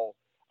Rose Bowl,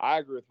 I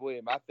agree with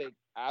William. I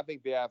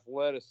think the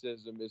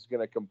athleticism is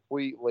going to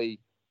completely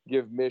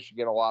give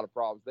Michigan a lot of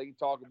problems. They can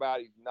talk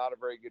about he's not a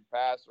very good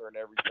passer and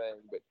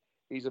everything, but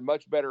he's a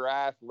much better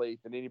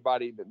athlete than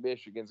anybody that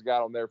Michigan's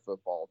got on their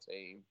football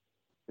team.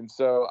 And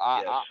so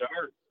I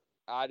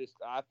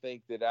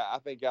think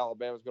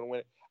Alabama's going to win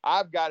it.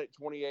 I've got it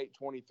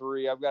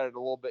 28-23. I've got it a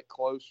little bit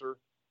closer.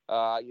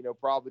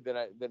 Probably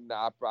than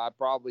I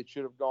probably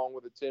should have gone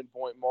with a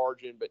 10-point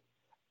margin. But,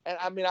 and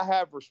I mean, I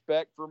have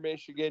respect for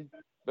Michigan,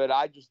 but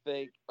I just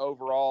think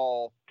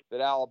overall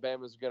that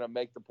Alabama is going to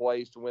make the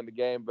plays to win the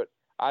game. But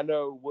I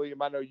know,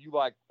 William, you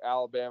like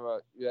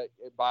Alabama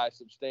by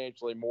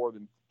substantially more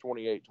than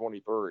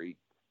 28-23.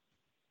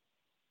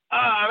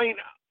 I mean,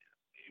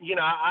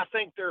 I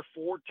think they're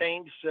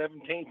 14 to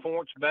 17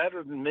 points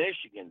better than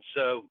Michigan.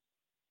 So,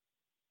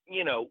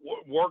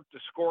 work the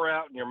score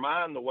out in your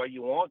mind the way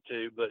you want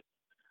to, but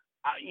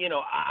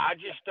I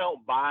just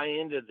don't buy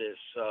into this,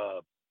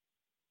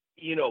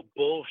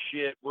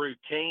 bullshit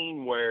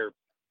routine where,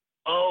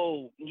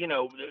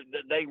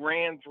 they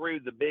ran through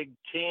the Big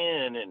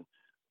Ten, and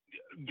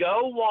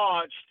go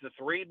watch the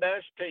three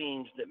best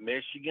teams that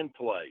Michigan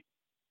played: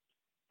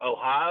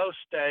 Ohio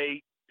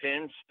State,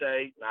 Penn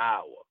State, and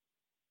Iowa.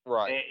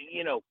 Right.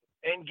 And,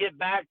 and get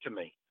back to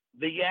me.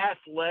 The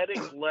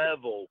athletic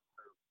level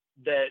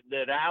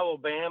that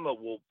Alabama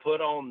will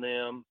put on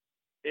them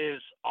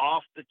is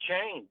off the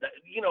chain.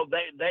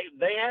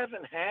 They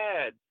haven't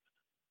had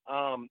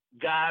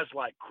guys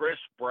like Chris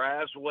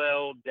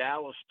Braswell,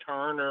 Dallas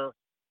Turner,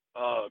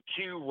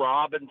 Q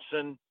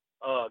Robinson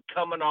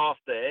coming off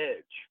the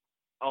edge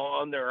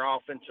on their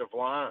offensive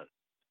line.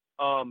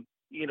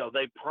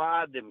 They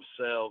pride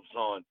themselves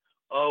on,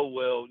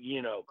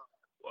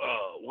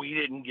 we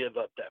didn't give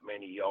up that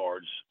many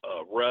yards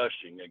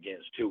rushing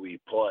against who we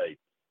played.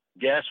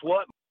 Guess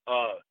what?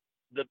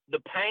 The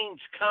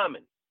pain's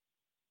coming,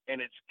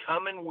 and it's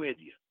coming with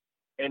you.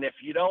 And if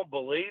you don't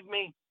believe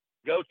me,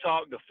 go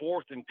talk to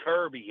Fourth and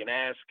Kirby and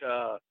ask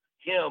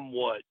him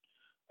what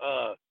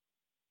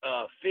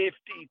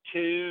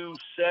 52,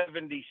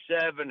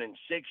 77, and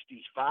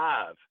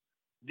 65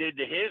 did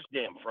to his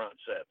damn front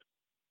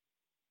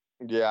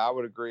seven. Yeah, I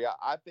would agree.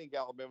 I think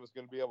Alabama's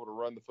going to be able to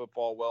run the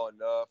football well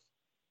enough,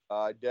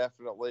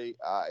 definitely.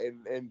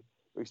 And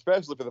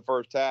especially for the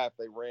first half,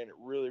 they ran it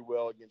really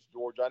well against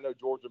Georgia. I know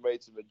Georgia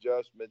made some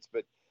adjustments,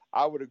 but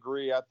I would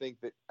agree. I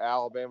think that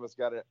Alabama's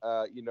got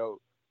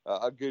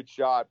a good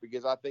shot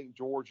because I think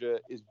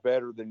Georgia is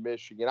better than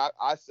Michigan.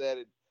 I said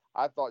it.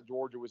 I thought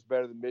Georgia was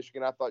better than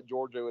Michigan. I thought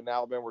Georgia and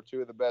Alabama were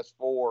two of the best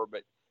four,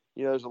 but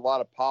there's a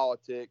lot of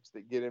politics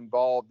that get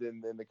involved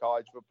in the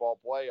college football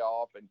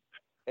playoff.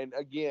 And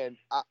again,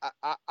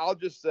 I'll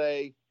just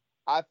say,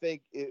 I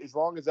think as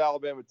long as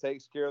Alabama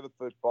takes care of the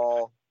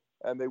football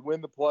and they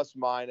win the plus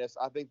minus,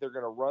 I think they're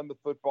going to run the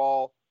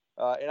football.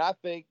 And I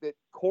think that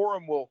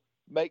Corum will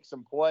make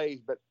some plays,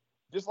 but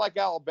just like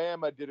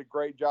Alabama did a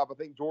great job, I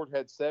think Georgia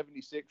had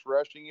 76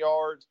 rushing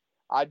yards.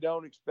 I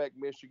don't expect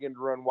Michigan to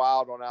run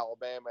wild on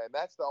Alabama, and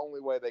that's the only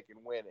way they can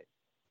win it.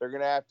 They're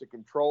going to have to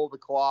control the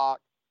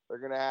clock. They're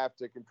going to have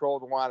to control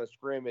the line of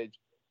scrimmage.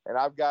 And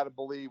I've got to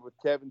believe with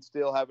Kevin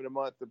still having a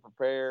month to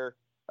prepare,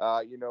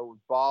 with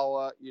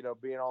Bala,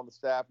 being on the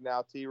staff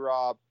now,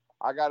 T-Rob,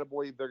 I got to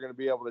believe they're going to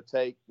be able to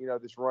take,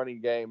 this running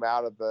game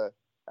out of the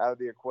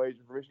equation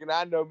for Michigan.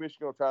 I know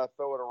Michigan will try to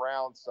throw it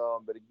around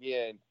some, but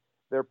again,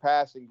 their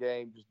passing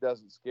game just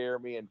doesn't scare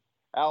me. And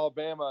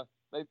Alabama,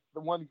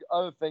 the one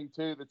other thing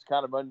too that's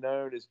kind of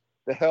unknown is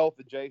the health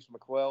of Jason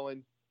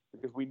McClellan,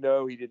 because we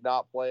know he did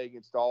not play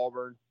against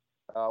Auburn.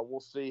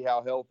 We'll see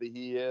how healthy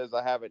he is.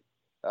 I haven't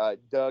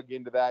dug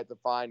into that to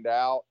find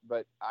out,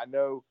 but I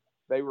know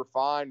they were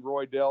fine.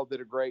 Roy Dell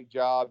did a great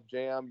job.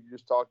 Jam, you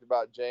just talked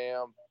about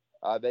Jam.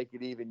 They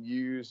could even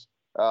use,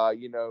 the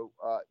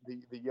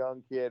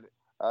young kid,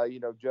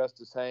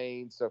 Justice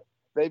Haynes. So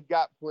they've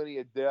got plenty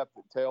of depth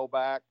at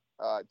tailback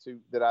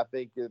that I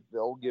think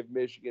they'll give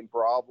Michigan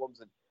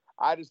problems. And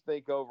I just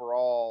think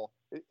overall,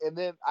 and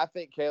then I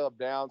think Caleb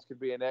Downs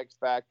could be an X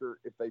factor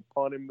if they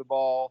punt him the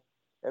ball.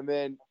 And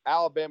then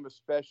Alabama's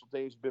special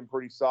teams have been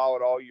pretty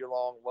solid all year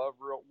long. Love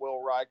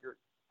Will Reichert.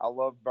 I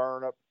love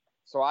Burnip.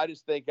 So I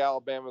just think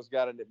Alabama's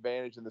got an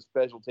advantage in the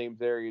special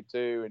teams area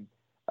too. And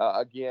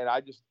again,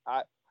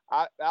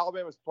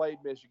 Alabama's played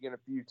Michigan a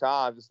few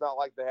times. It's not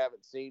like they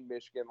haven't seen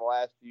Michigan the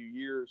last few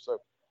years. So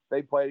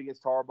they played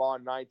against Harbaugh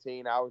in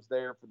 19. I was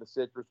there for the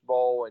Citrus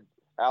Bowl, and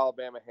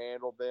Alabama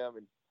handled them.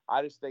 And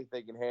I just think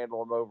they can handle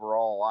them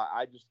overall.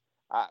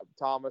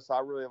 Thomas, I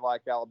really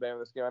like Alabama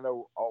this game. I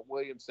know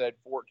Williams said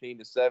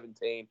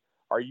 14-17.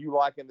 Are you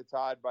liking the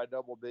Tide by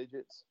double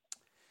digits?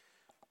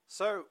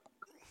 So,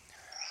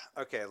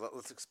 okay,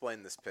 let's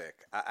explain this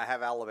pick. I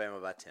have Alabama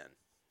by 10.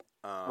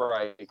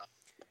 Right.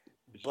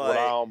 what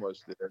I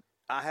almost did.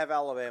 I have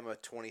Alabama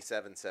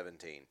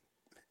 27-17.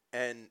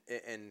 And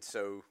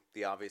so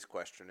the obvious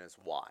question is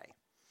why?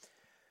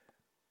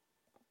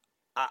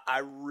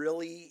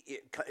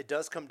 It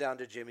does come down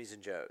to Jimmy's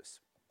and Joe's.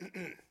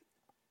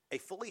 A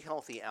fully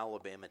healthy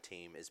Alabama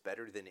team is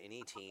better than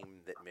any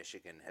team that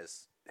Michigan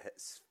has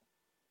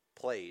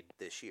played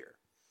this year.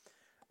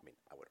 I mean,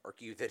 I would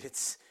argue that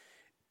it's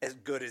as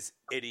good as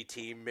any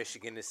team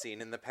Michigan has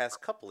seen in the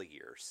past couple of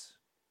years,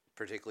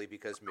 particularly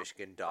because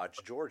Michigan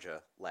dodged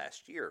Georgia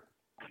last year.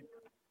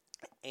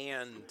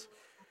 And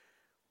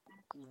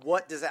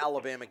what does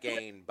Alabama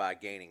gain by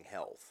gaining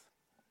health?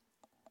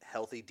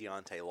 Healthy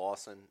Deontay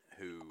Lawson,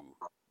 who,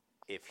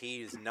 if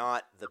he's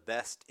not the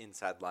best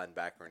inside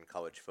linebacker in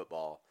college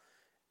football,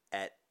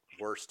 at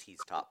worst he's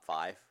top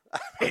 5. I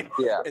mean,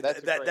 yeah,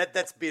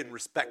 that's being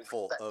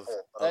respectful of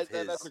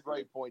his. That's a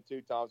great point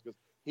too, Tom, because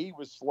he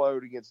was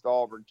slowed against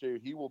Auburn too.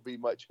 He will be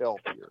much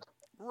healthier.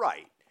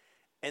 Right,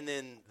 and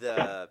then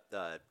the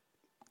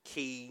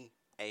Key,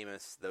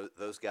 Amos,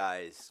 those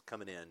guys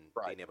coming in,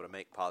 being able to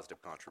make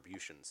positive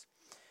contributions.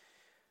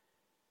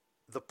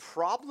 The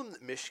problem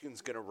that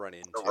Michigan's going to run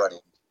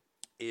into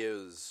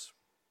is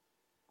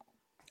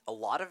a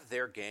lot of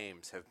their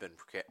games have been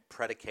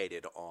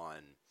predicated on,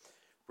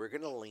 we're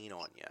going to lean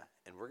on you,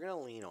 and we're going to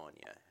lean on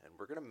you, and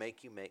we're going to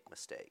make you make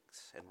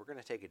mistakes, and we're going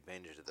to take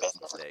advantage of those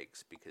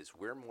mistakes because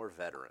we're more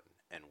veteran,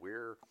 and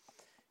we're,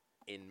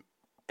 in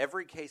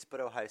every case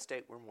but Ohio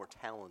State, we're more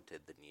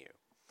talented than you.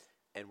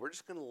 And we're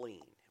just going to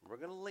lean, and we're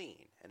going to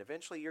lean, and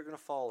eventually you're going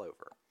to fall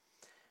over.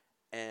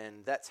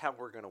 And that's how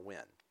we're going to win.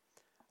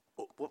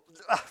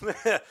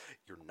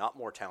 You're not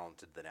more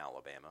talented than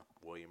Alabama.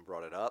 William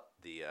brought it up.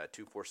 The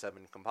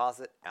 247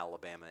 composite,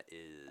 Alabama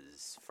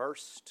is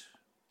first.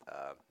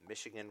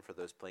 Michigan, for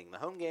those playing the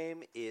home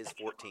game, is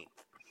 14th.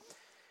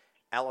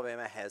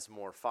 Alabama has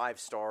more 5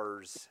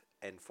 stars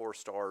and 4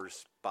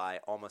 stars by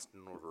almost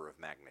an order of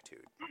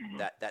magnitude.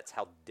 That's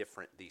how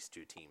different these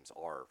two teams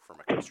are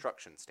from a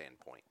construction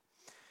standpoint.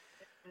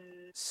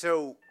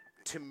 So,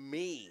 to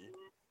me,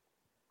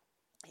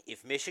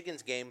 if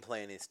Michigan's game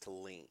plan is to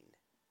lean,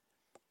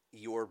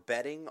 you're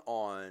betting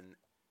on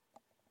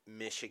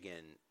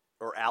Michigan,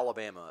 or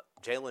Alabama,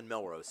 Jalen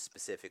Milroe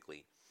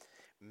specifically,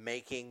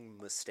 making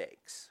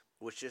mistakes,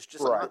 which is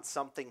just not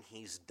something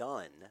he's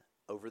done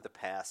over the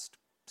past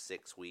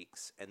 6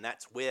 weeks, and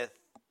that's with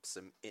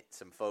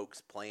some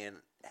folks playing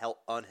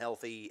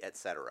unhealthy,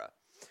 etc.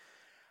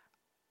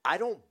 I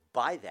don't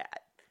buy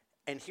that.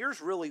 And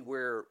here's really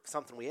where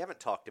something we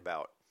haven't talked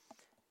about.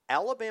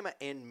 Alabama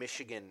and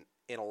Michigan,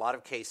 in a lot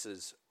of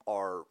cases,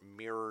 are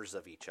mirrors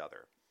of each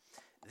other.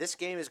 This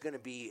game is going to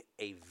be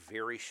a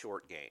very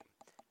short game.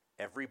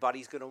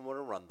 Everybody's going to want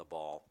to run the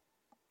ball.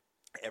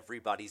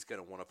 Everybody's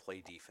going to want to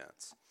play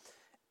defense.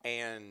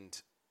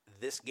 And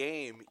this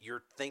game,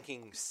 you're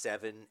thinking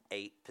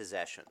 7-8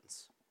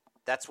 possessions.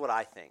 That's what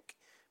I think.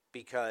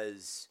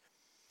 Because,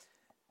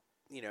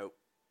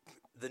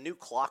 the new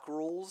clock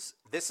rules,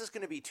 this is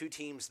going to be two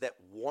teams that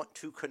want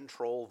to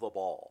control the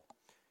ball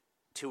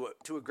to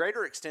a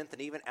greater extent than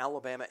even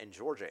Alabama and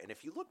Georgia. And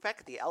if you look back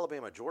at the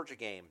Alabama-Georgia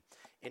game,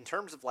 in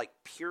terms of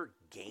pure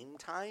game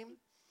time,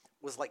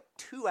 was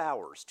 2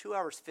 hours,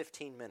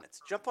 15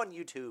 minutes. Jump on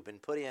YouTube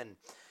and put in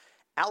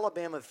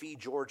Alabama v.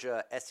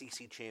 Georgia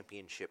SEC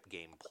Championship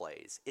game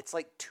plays. It's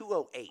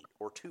 2:08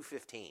 or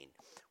 2:15,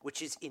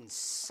 which is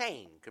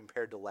insane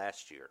compared to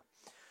last year.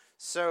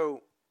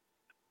 So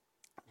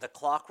the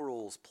clock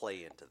rules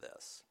play into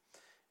this.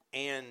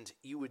 And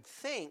you would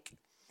think,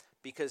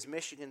 because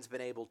Michigan's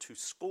been able to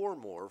score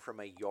more from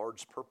a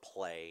yards per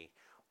play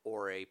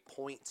or a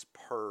points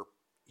per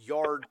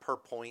yard per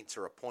points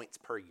or a points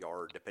per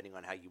yard, depending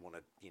on how you want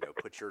to,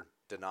 put your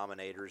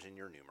denominators and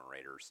your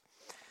numerators,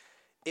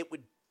 it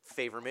would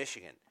favor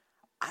Michigan.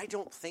 I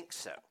don't think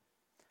so.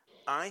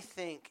 I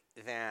think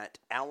that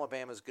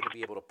Alabama's going to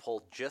be able to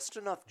pull just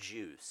enough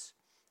juice,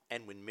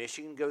 and when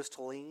Michigan goes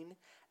to lean,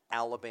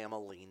 Alabama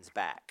leans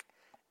back.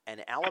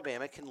 And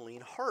Alabama can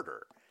lean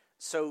harder.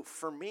 So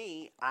for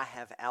me, I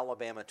have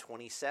Alabama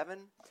 27,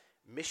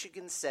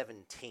 Michigan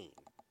 17.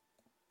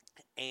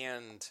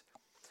 And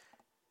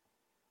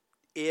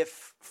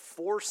if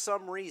for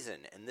some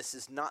reason, and this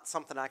is not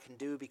something I can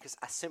do because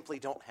I simply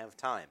don't have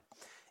time,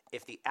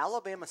 if the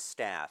Alabama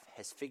staff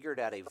has figured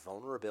out a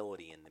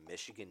vulnerability in the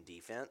Michigan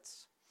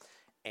defense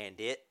and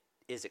it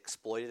is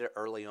exploited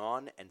early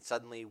on, and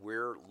suddenly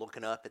we're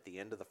looking up at the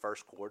end of the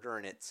first quarter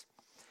and it's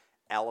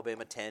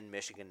Alabama 10,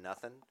 Michigan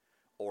nothing,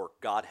 or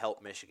God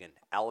help Michigan,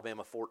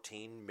 Alabama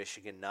 14,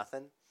 Michigan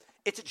nothing,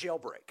 it's a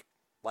jailbreak.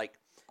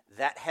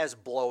 That has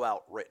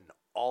blowout written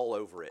all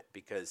over it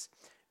because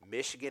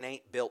Michigan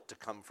ain't built to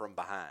come from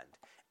behind.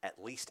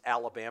 At least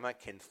Alabama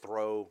can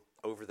throw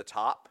over the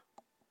top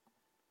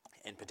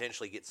and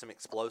potentially get some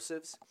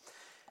explosives.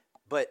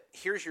 But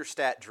here's your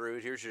stat, Drew.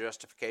 Here's your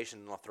justification,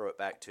 and I'll throw it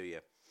back to you.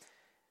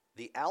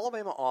 The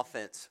Alabama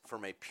offense,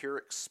 from a pure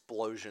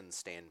explosion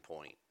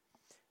standpoint,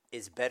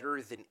 is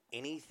better than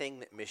anything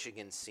that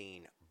Michigan's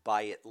seen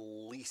by at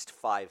least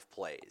 5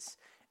 plays.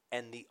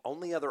 and the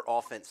only other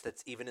offense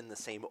that's even in the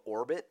same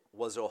orbit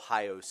was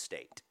Ohio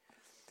State.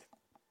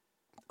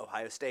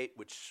 Ohio State,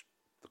 which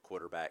the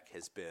quarterback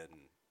has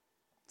been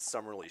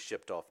summarily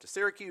shipped off to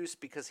Syracuse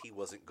because he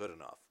wasn't good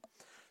enough.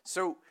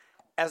 So,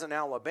 as an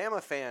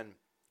Alabama fan,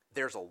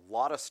 there's a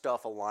lot of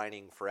stuff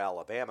aligning for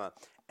Alabama,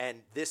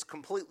 and this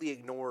completely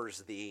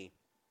ignores the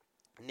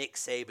Nick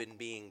Saban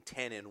being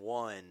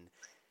 10-1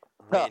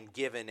 when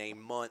given a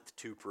month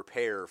to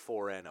prepare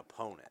for an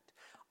opponent.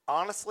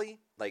 Honestly,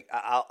 like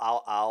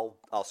I'll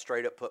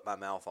straight up put my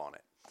mouth on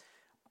it.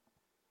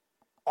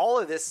 All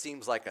of this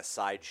seems like a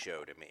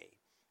sideshow to me.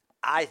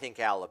 I think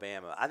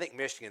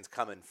Michigan's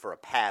coming for a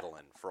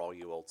paddling for all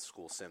you old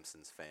school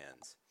Simpsons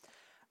fans.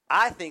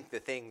 I think the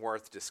thing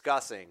worth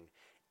discussing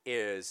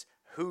is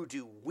who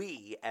do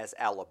we as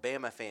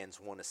Alabama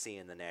fans want to see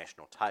in the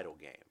national title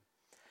game?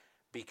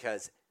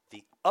 Because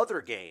the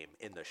other game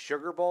in the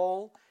Sugar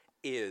Bowl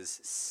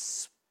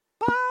is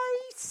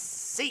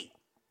spicy,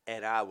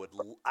 and I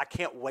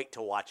can't wait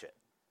to watch it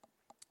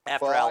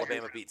after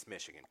Alabama beats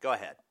Michigan. Go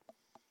ahead.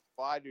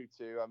 Well, I do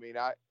too. I mean,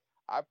 I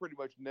pretty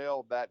much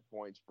nailed that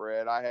point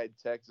spread. I had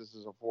Texas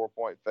as a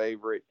 4-point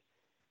favorite.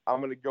 I'm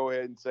going to go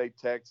ahead and say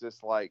Texas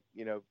 35-31.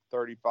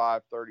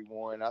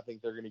 I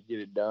think they're going to get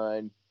it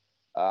done.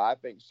 I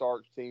think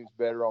Sark's team's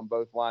better on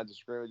both lines of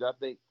scrimmage.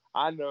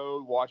 I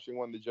know Washington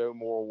won the Joe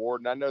Moore Award,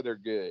 and I know they're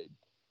good.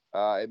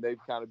 And they've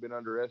kind of been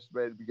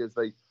underestimated because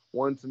they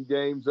won some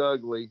games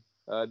ugly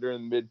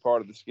during the mid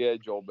part of the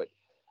schedule. But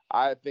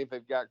I think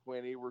they've got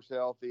Quinn Ewers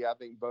healthy. I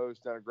think Bo's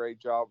done a great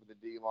job with the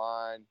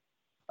D-line.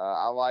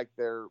 I like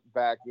their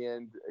back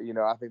end.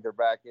 I think their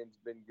back end's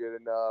been good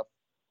enough.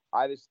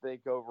 I just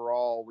think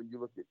overall, when you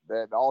look at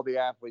that, all the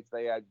athletes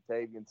they had,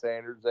 Tavian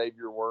Sanders,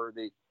 Xavier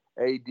Worthy,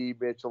 A.D.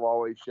 Mitchell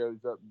always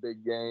shows up in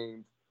big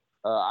games.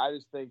 I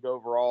just think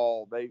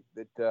overall that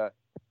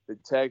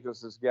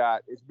Texas has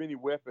got as many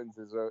weapons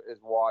as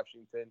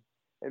Washington,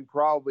 and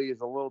probably is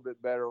a little bit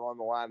better on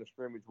the line of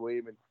scrimmage,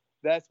 William. And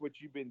that's what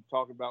you've been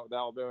talking about with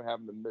Alabama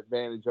having the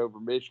advantage over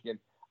Michigan.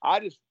 I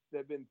just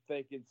have been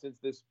thinking since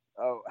this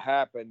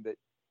happened that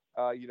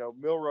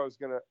Milroe's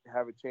going to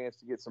have a chance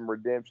to get some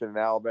redemption, and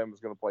Alabama's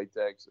going to play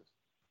Texas.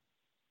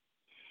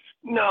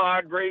 No, I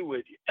agree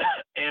with you,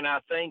 and I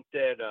think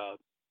that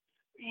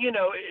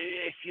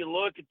if you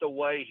look at the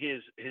way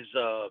his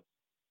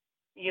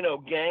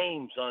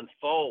games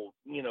unfold,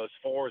 as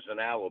far as an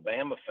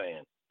Alabama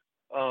fan,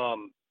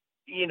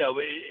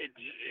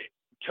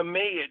 to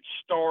me it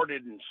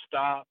started and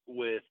stopped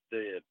with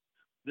the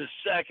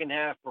second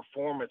half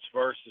performance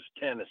versus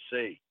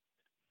Tennessee.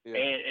 Yeah.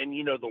 And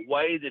the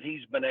way that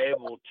he's been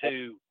able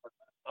to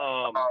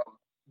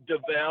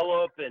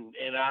develop,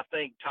 and I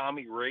think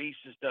Tommy Rees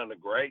has done a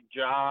great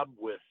job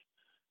with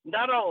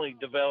not only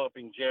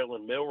developing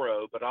Jalen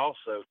Milroe, but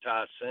also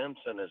Ty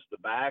Simpson as the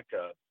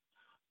backup.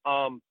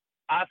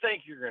 I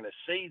think you're going to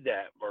see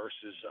that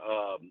versus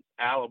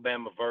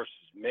Alabama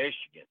versus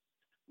Michigan.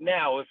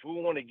 Now, if we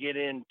want to get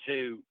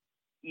into,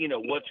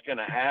 what's going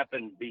to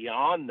happen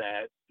beyond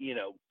that,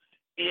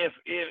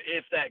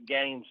 if that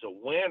game's a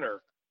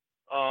winner,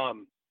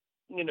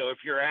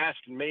 if you're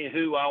asking me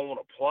who I want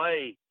to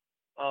play,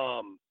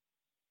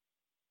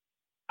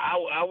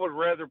 I would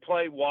rather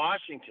play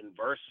Washington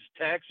versus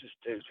Texas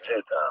two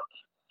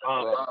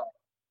times.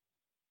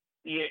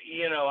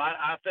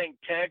 I think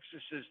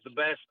Texas is the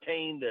best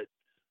team that,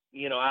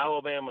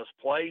 Alabama's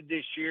played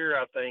this year.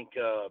 I think,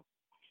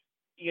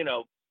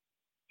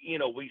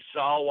 we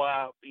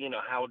saw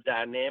how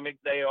dynamic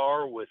they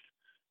are with,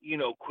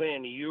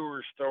 Quinn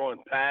Ewers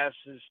throwing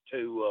passes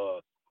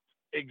to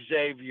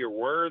Xavier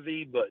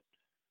Worthy. But,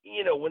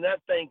 when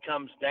that thing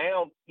comes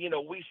down,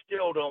 we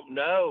still don't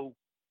know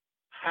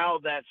how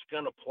that's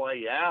going to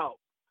play out.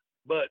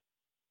 But,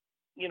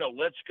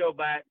 let's go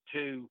back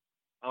to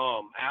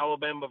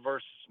Alabama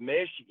versus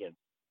Michigan.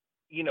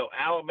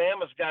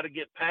 Alabama's got to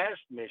get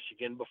past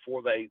Michigan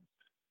before they,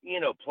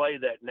 play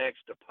that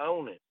next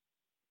opponent.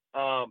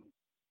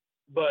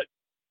 But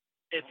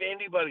if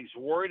anybody's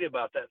worried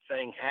about that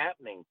thing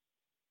happening,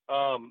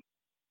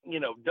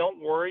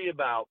 don't worry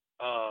about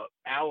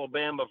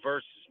Alabama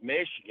versus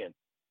Michigan.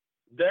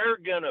 They're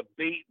going to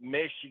beat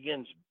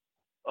Michigan's.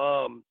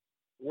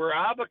 Where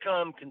I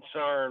become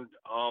concerned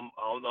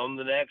on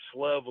the next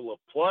level of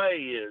play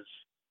is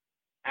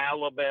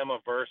Alabama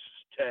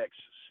versus Texas.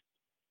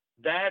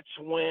 That's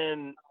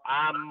when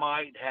I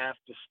might have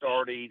to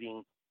start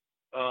eating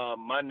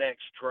my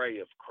next tray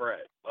of crow.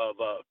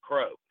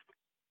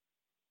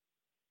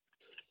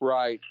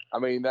 Right. I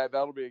mean,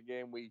 that'll be a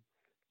game we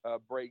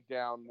break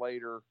down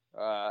later.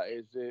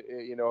 Like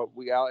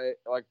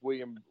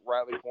William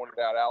rightly pointed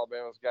out,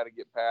 Alabama's got to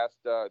get past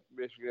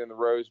Michigan in the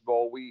Rose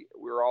Bowl.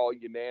 We're all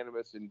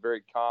unanimous and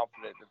very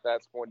confident that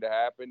that's going to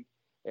happen.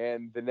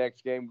 And the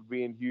next game would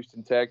be in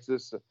Houston,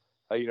 Texas,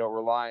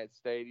 Reliant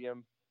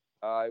Stadium.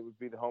 It would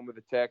be the home of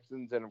the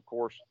Texans, and of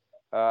course,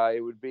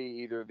 it would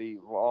be either the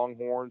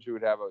Longhorns, who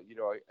would have a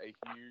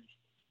huge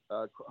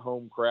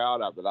home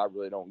crowd, but I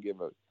really don't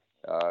give a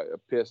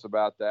piss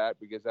about that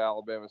because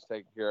Alabama's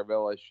taken care of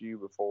LSU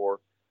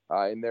before.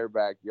 in their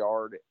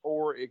backyard,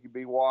 or it could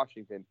be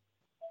Washington,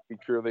 be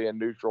truly a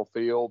neutral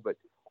field. But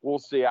we'll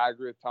see. I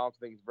agree with Thompson.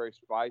 I think it's very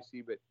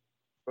spicy.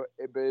 But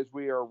as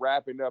we are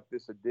wrapping up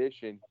this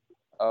edition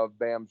of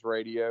BAMS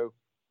Radio,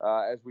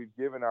 as we've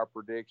given our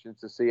predictions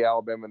to see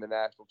Alabama in the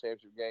national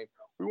championship game,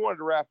 we wanted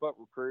to wrap up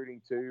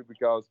recruiting too,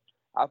 because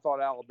I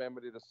thought Alabama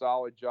did a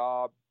solid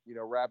job,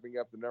 wrapping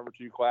up the number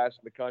 2 class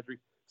in the country.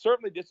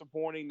 Certainly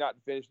disappointing not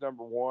to finish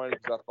number 1,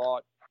 because I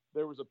thought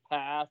there was a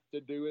path to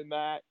doing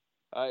that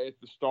at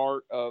the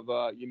start of,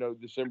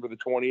 December the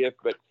 20th,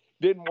 but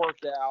didn't work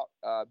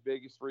out.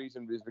 Biggest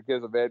reason is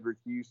because of Edric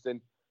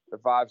Houston, the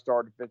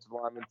 5-star defensive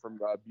lineman from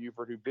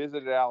Buford, who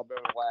visited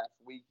Alabama last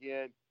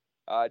weekend.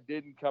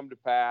 Didn't come to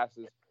pass.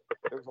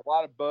 There was a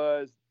lot of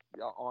buzz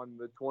on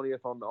the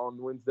 20th on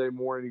Wednesday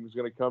morning. He was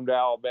going to come to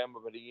Alabama,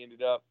 but he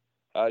ended up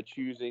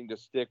choosing to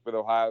stick with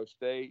Ohio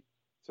State.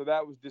 So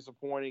that was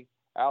disappointing.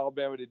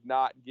 Alabama did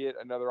not get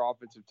another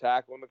offensive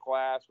tackle in the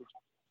class, which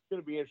is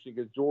going to be interesting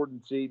because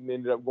Jordan Seaton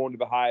ended up going to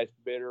the highest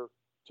bidder.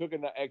 Took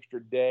an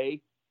extra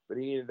day, but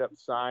he ended up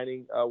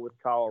signing with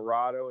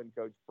Colorado and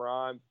Coach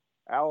Prime.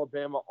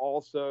 Alabama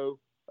also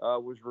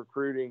was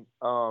recruiting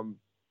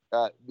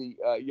the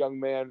young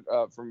man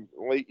from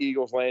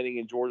Eagles Landing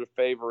in Georgia,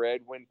 Favor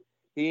Edwin.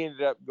 He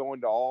ended up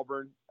going to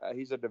Auburn.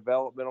 He's a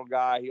developmental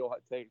guy. He'll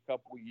take a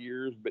couple of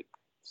years, but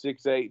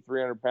 6'8",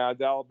 300 pounds.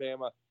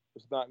 Alabama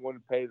is not going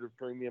to pay the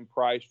premium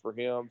price for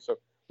him. So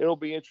it'll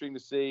be interesting to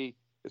see,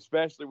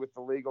 especially with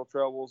the legal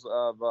troubles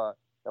of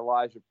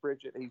Elijah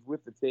Pritchett. He's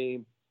with the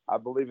team, I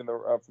believe,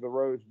 for the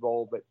Rose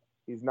Bowl, but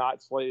he's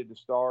not slated to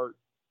start.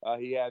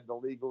 He had the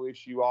legal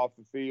issue off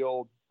the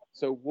field.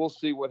 So we'll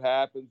see what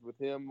happens with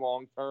him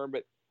long term.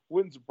 But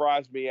wouldn't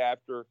surprise me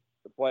after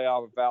the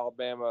playoff if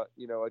Alabama,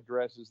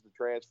 addresses the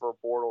transfer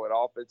portal at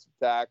offensive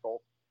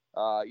tackle,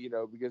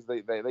 because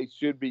they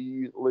should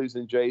be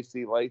losing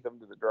J.C. Latham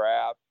to the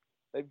draft.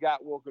 They've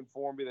got Wilkin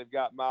Formby. They've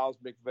got Miles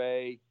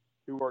McVay,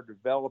 who are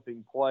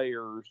developing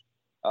players.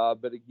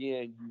 But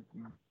again,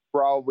 you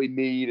probably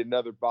need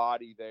another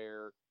body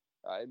there,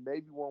 and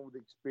maybe one with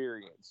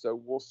experience. So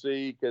we'll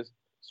see, because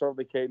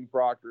certainly Caden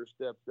Proctor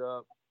stepped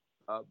up.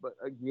 But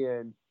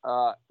again,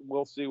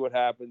 we'll see what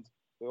happens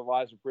with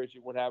Elijah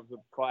Pritchett, what happens with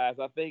the class.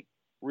 I think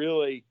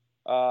really,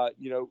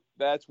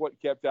 that's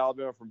what kept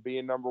Alabama from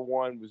being number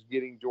 1, was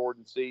getting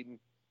Jordan Seaton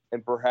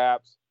and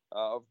perhaps,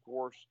 of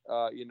course,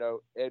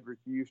 Edric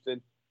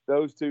Houston.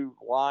 Those 2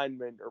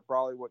 linemen are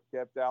probably what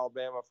kept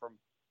Alabama from,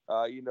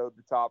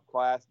 the top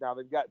class. Now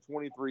they've got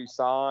 23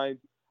 signed.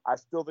 I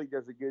still think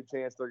there's a good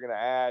chance they're going to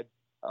add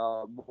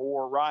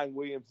more. Ryan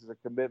Williams is a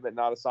commitment,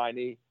 not a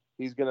signee.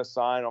 He's going to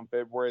sign on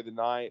February the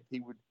 9th. He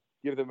would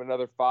give them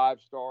another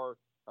 5-star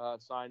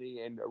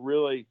signee. And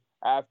really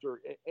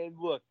and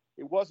look,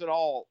 it wasn't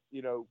all,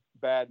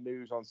 bad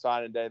news on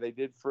signing day. They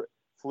did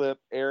flip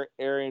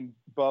Aaron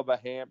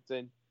Bubba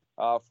Hampton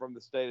from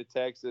the state of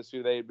Texas,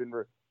 who they had been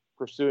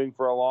pursuing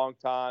for a long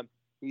time.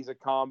 He's a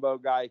combo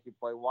guy. He can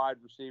play wide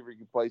receiver. He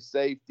can play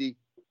safety.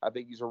 I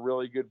think he's a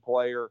really good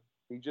player.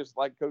 He just,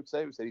 like Coach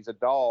Saban said, he's a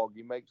dog.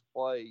 He makes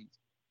plays.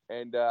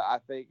 And I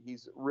think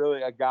he's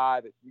really a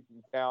guy that you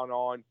can count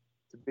on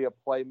to be a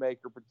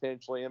playmaker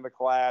potentially in the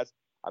class.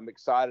 I'm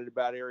excited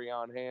about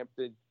Arion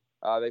Hampton.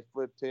 They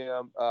flipped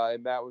him,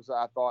 and that was,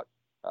 I thought,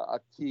 a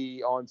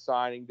key on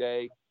signing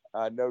day,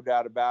 no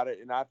doubt about it.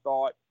 And I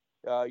thought,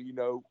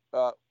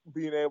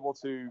 being able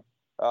to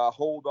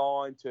hold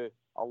on to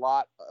a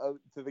lot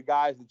to the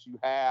guys that you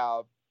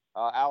have,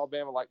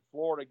 Alabama, like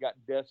Florida, got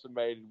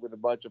decimated with a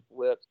bunch of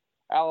flips.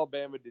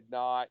 Alabama did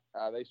not.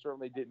 They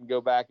certainly didn't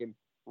go back and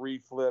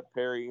reflip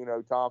Perry,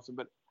 Thompson,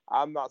 but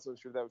I'm not so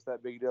sure that was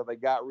that big a deal. They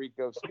got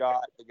Rico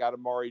Scott. They got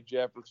Amari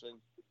Jefferson.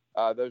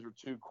 Those are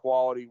 2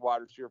 quality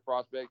wide receiver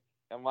prospects.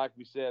 And like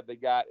we said, they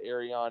got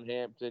Arion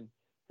Hampton,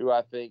 who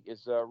I think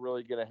is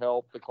really going to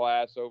help the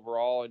class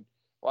overall. And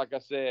like I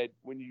said,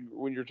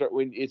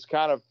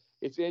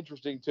 it's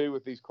interesting too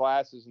with these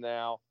classes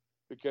now,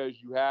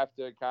 because you have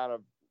to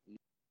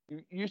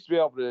you used to be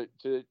able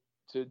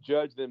to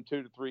judge them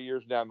 2 to 3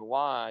 years down the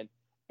line,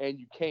 and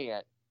you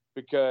can't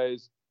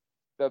because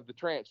of the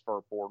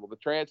transfer portal. The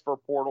transfer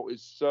portal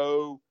is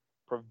so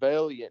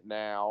prevalent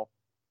now,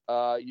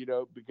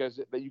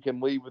 because that you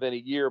can leave within a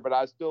year. But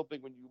I still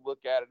think when you look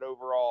at it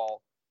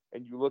overall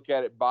and you look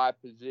at it by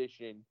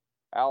position,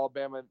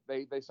 Alabama,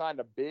 they signed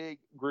a big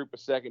group of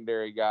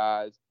secondary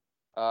guys.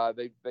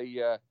 They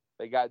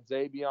got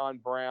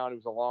Zavion Brown,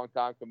 who's a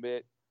longtime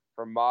commit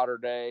from Mater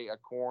Dei, a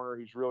corner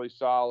who's really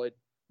solid.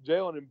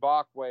 Jalen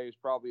Mbakwe is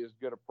probably as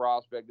good a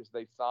prospect as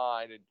they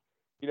signed. And,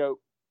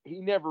 he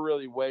never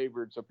really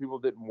wavered, so people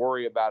didn't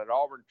worry about it.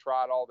 Auburn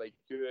tried all they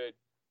could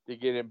to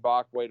get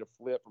Mbakwe to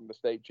flip from the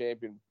state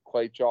champion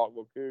Clay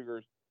Chalkville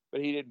Cougars,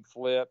 but he didn't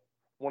flip.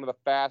 One of the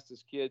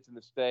fastest kids in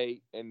the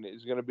state, and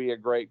is going to be a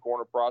great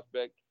corner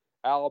prospect.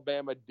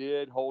 Alabama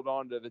did hold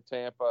on to the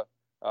Tampa,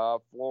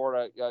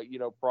 Florida,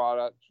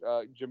 product,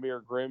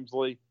 Jameer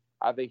Grimsley.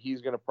 I think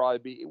he's going to probably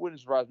be – it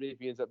wouldn't surprise me if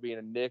he ends up being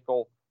a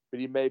nickel, but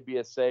he may be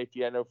a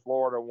safety. I know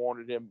Florida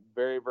wanted him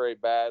very, very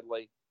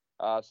badly.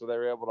 So they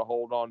were able to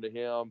hold on to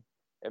him.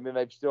 And then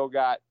they've still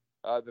got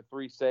the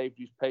three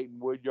safeties, Peyton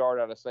Woodyard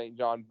out of St.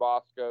 John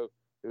Bosco,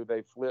 who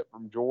they flipped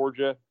from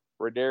Georgia,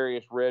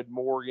 Redarius Red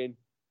Morgan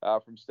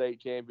from state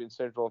champion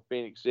Central of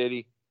Phoenix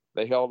City.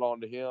 They held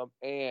on to him.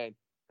 And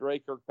Dre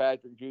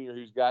Kirkpatrick Jr.,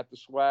 who's got the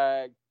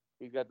swag.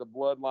 He's got the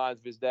bloodlines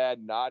of his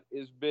dad, not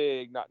as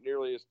big, not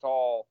nearly as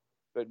tall,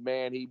 but,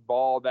 man, he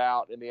balled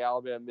out in the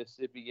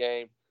Alabama-Mississippi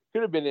game.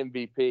 Could have been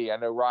MVP. I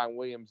know Ryan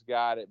Williams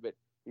got it, but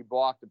he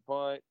blocked a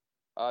punt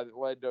that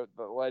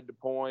led to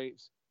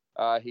points.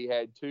 He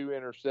had 2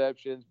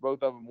 interceptions,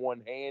 both of them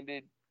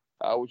one-handed,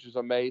 which is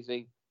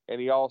amazing. And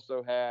he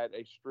also had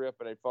a strip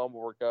and a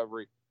fumble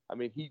recovery. I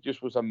mean, he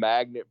just was a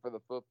magnet for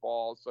the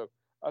football. So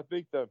I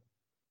think and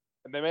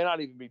they may not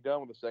even be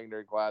done with the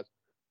secondary class.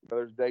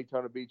 There's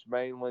Daytona Beach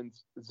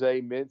Mainland's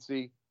Zay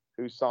Mincy,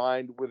 who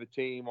signed with a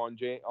team on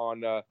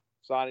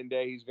signing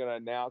day. He's going to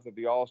announce at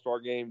the All-Star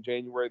game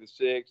January the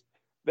 6th.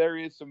 There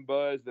is some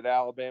buzz that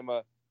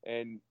Alabama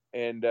and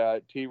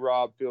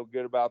T-Rob feel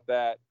good about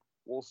that.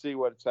 We'll see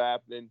what's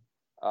happening.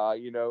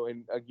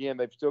 And again,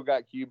 they've still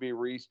got QB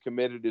Reese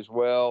committed as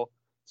well.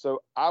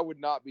 So I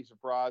would not be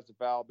surprised if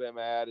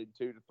Alabama added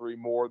 2 to 3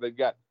 more. They've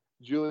got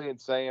Julian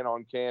Sayin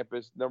on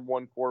campus, number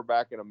 1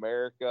 quarterback in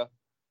America.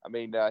 I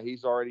mean,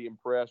 he's already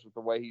impressed with the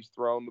way he's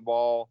thrown the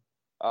ball.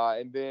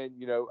 And then,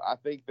 I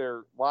think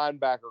their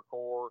linebacker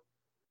core,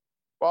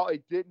 while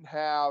it didn't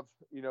have,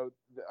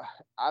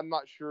 I'm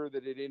not sure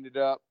that it ended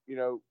up,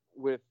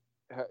 with,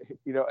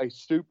 a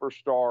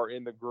superstar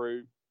in the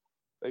group.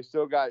 They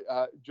still got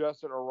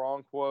Justin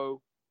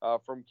Oronquo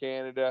from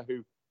Canada,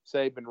 who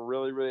Saban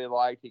really, really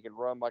liked. He can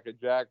run like a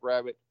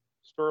jackrabbit.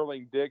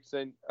 Sterling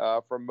Dixon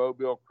from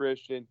Mobile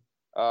Christian,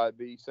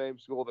 the same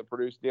school that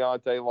produced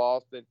Deontay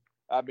Lawson.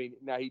 I mean,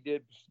 now he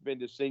did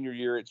spend his senior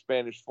year at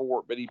Spanish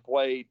Fort, but he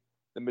played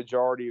the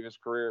majority of his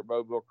career at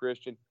Mobile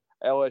Christian.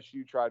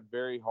 LSU tried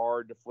very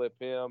hard to flip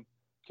him.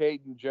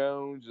 Caden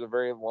Jones is a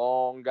very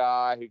long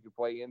guy who could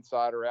play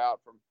inside or out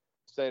from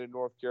the state of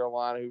North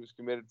Carolina, who was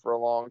committed for a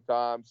long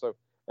time. So,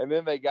 and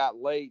then they got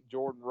late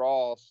Jordan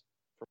Ross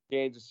from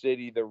Kansas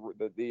City,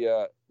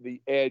 the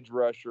edge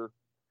rusher,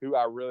 who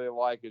I really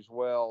like as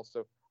well.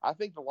 So I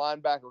think the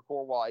linebacker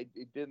core, while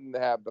it didn't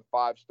have the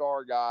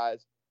 5-star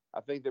guys, I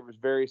think that was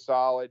very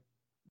solid.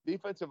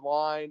 Defensive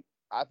line,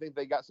 I think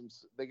they got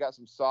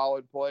some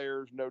solid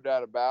players, no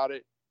doubt about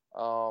it.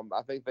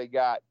 I think they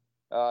got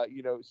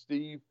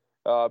Steve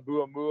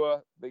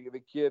Buamua,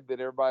 the kid that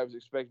everybody was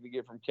expecting to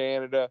get from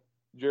Canada.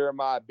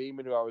 Jeremiah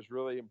Beeman, who I was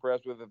really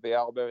impressed with in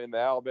the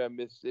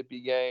Alabama-Mississippi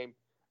game.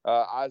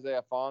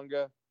 Isaiah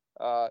Fonga.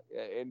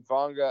 And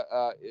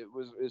Fonga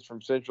is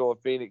from Central of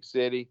Phoenix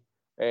City,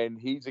 and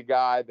he's a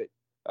guy that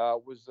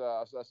was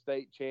a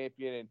state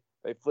champion, and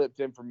they flipped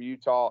him from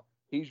Utah.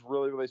 He's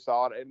really, really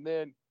solid. And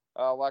then,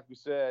 like we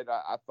said,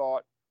 I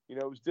thought,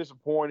 it was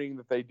disappointing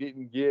that they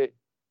didn't get,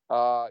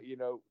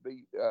 the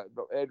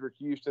Edric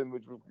Houston,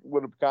 which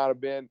would have kind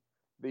of been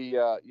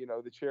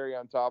the cherry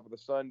on top of the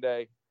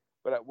sundae.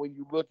 But when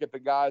you look at the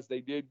guys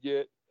they did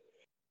get,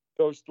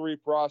 those 3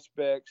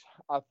 prospects,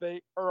 I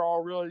think are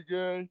all really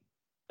good.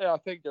 Yeah, I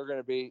think they're going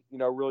to be,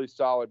 really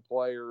solid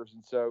players.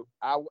 And so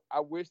I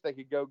wish they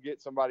could go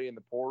get somebody in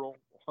the portal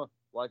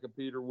like a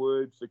Peter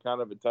Woods to kind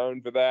of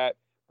atone for that.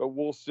 But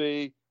we'll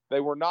see. They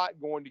were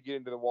not going to get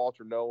into the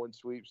Walter Nolan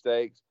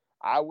sweepstakes.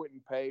 I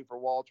wouldn't pay for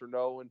Walter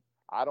Nolan.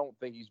 I don't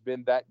think he's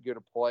been that good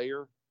a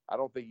player. I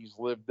don't think he's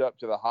lived up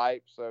to the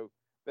hype. So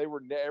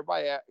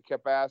everybody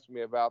kept asking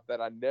me about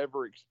that. I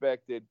never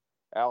expected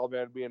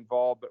Alabama to be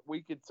involved, but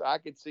I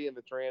could see in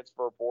the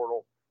transfer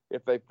portal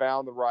if they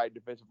found the right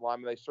defensive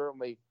lineman. They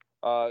certainly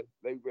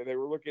they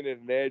were looking at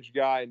an edge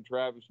guy in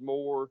Travis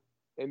Moore,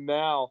 and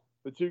now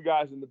the 2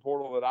 guys in the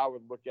portal that I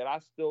would look at, I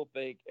still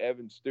think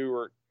Evan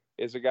Stewart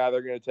is a guy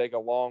they're going to take a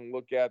long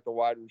look at, the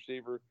wide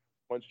receiver,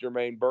 once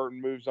Jermaine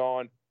Burton moves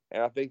on.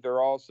 And I think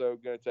they're also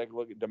going to take a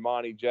look at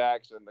Damani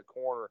Jackson, the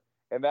corner.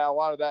 And a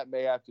lot of that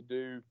may have to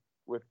do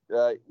with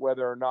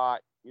whether or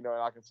not,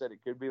 like I said, it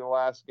could be the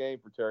last game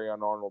for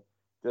Terrion Arnold.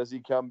 Does he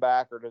come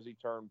back or does he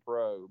turn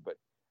pro? But,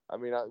 I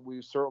mean,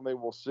 we certainly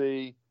will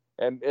see.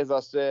 And as I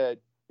said,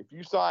 if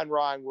you sign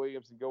Ryan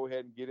Williams and go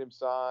ahead and get him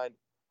signed,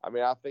 I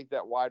mean, I think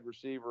that wide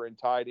receiver and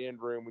tight end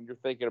room, when you're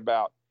thinking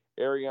about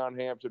Arion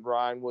Hampton,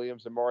 Ryan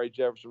Williams, Amari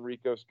Jefferson,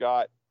 Rico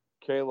Scott,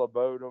 Caleb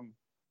Odom,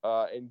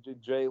 and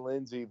Jay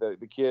Lindsey,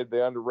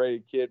 the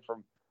underrated kid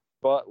from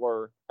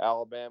Butler,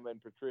 Alabama,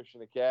 and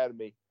Patrician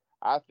Academy,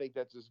 I think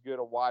that's as good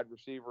a wide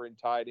receiver and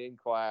tight end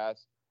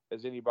class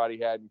as anybody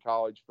had in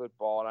college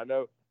football. And I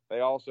know they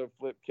also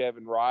flipped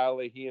Kevin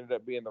Riley. He ended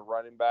up being the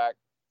running back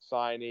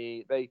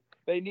signee.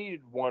 They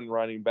needed one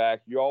running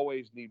back. You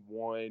always need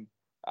one.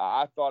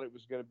 I thought it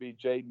was going to be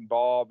Jaden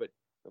Ball, but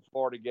the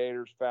Florida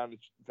Gators found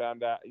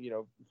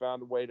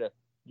a way to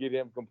get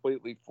him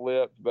completely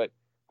flipped. But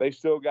they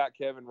still got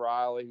Kevin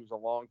Riley, who's a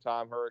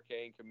longtime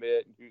Hurricane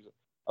commit and who's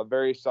a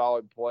very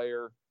solid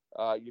player,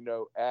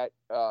 at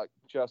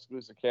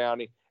Tuscaloosa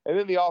County. And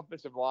then the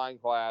offensive line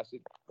class,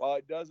 while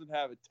it doesn't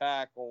have a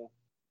tackle,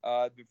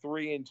 the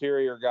 3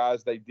 interior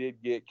guys they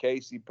did get,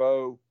 Casey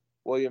Poe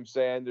William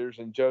Sanders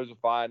and Joseph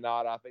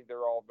Ionata. I think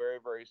they're all very,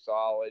 very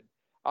solid.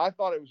 I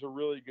thought it was a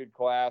really good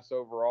class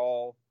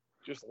overall,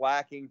 just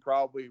lacking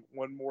probably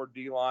one more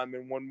D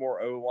lineman, one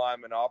more O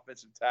lineman,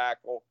 offensive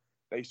tackle.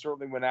 They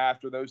certainly went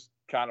after those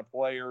kind of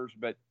players,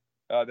 but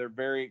they're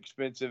very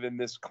expensive in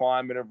this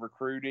climate of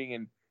recruiting.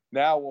 And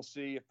now we'll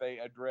see if they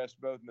address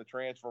both in the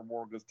transfer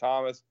portal, because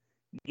Thomas,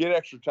 you get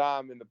extra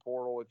time in the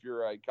portal if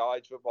you're a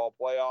college football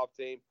playoff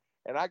team.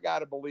 And I got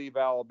to believe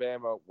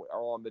Alabama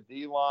are on the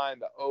D line,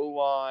 the O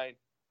line,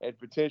 and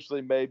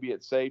potentially maybe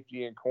at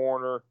safety and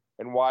corner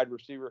and wide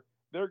receiver.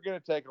 They're going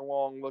to take a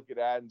long look at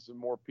adding some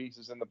more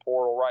pieces in the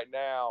portal. Right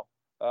now,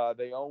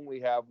 they only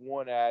have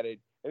one added,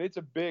 and it's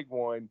a big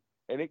one,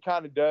 and it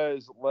kind of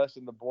does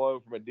lessen the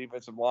blow from a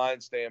defensive line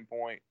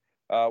standpoint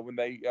when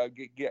they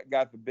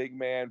got the big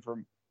man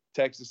from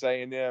Texas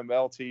A&M,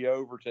 LT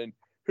Overton,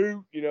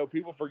 who,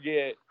 people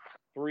forget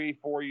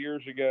 3-4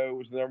 years ago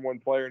was the number one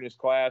player in his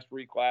class,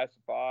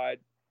 reclassified,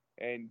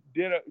 and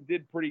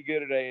did pretty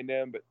good at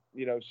A&M, but,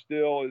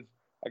 still is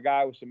a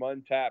guy with some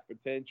untapped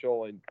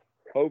potential, and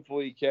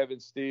hopefully Kevin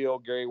Steele,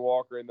 Gary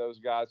Walker, and those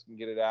guys can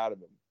get it out of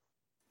him.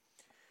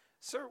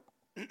 So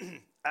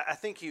I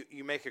think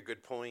you make a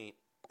good point.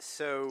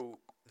 So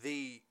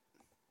the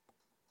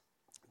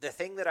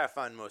thing that I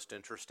find most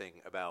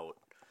interesting about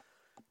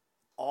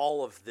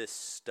all of this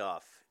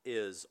stuff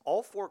is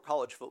all 4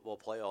 college football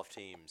playoff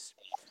teams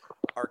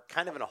are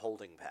kind of in a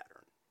holding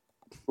pattern.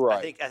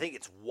 Right. I think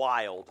it's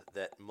wild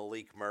that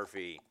Malik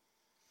Murphy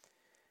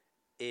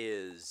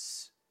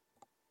is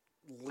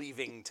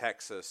leaving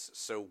Texas,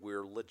 so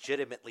we're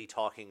legitimately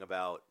talking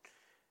about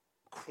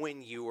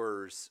Quinn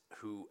Ewers,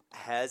 who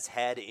has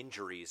had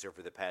injuries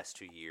over the past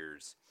 2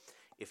 years.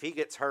 If he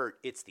gets hurt,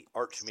 it's the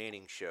Arch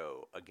Manning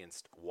show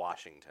against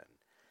Washington.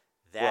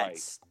 That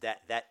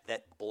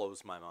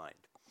blows my mind.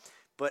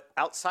 But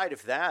outside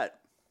of that,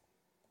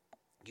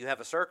 you have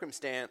a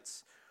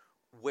circumstance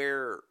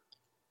where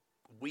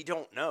we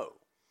don't know.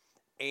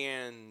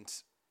 And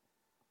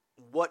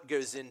what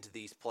goes into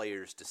these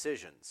players'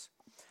 decisions?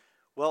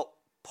 Well,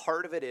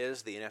 part of it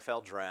is the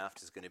NFL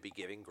draft is going to be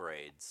giving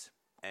grades,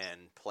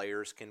 and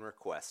players can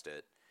request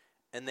it,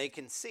 and they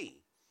can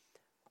see.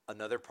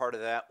 Another part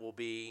of that will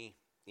be,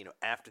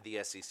 after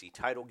the SEC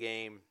title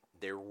game,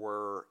 there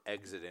were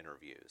exit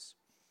interviews.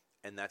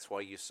 And that's why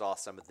you saw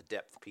some of the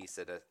depth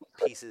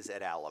pieces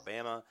at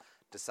Alabama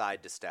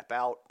decide to step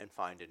out and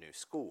find a new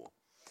school.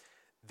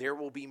 There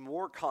will be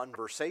more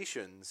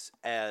conversations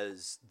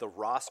as the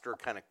roster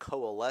kind of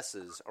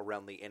coalesces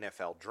around the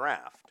NFL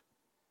draft.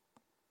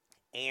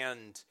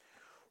 And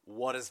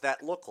what does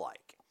that look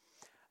like?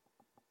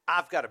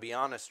 I've got to be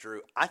honest,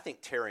 Drew. I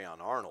think Terrion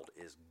Arnold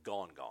is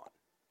gone.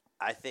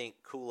 I think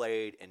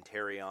Kool-Aid and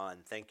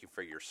Terrion, thank you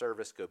for your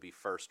service, go be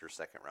first or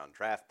second round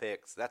draft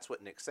picks. That's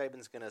what Nick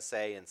Saban's going to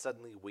say, and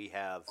suddenly we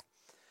have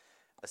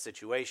a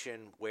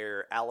situation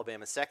where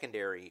Alabama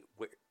secondary,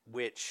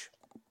 which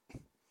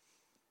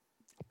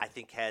I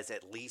think has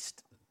at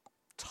least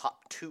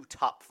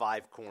top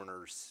 5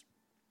 corners,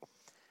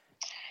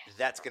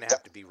 that's going to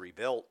have to be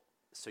rebuilt.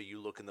 So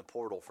you look in the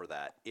portal for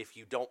that. If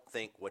you don't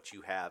think what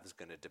you have is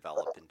going to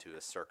develop into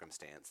a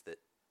circumstance that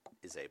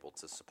is able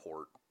to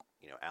support,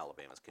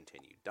 Alabama's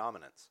continued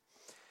dominance,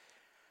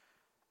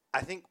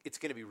 I think it's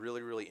going to be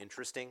really, really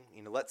interesting.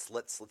 Let's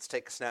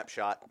take a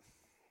snapshot.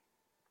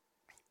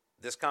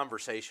 This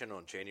conversation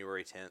on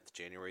January 10th,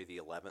 January the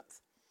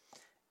 11th,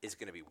 is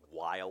going to be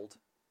wild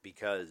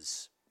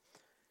because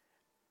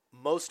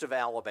most of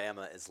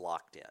Alabama is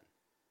locked in.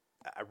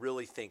 I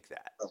really think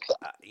that.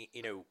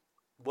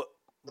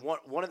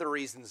 One of the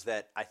reasons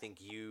that I think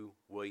you,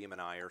 William,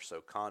 and I are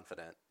so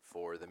confident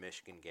for the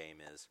Michigan game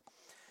is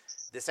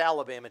this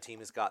Alabama team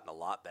has gotten a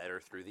lot better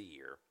through the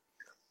year.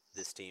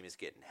 This team is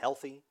getting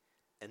healthy,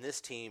 and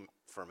this team,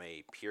 from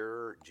a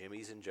pure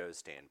Jimmy's and Joe's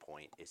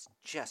standpoint, is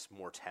just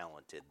more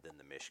talented than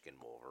the Michigan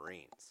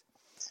Wolverines.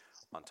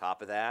 On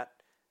top of that,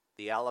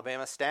 the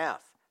Alabama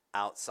staff,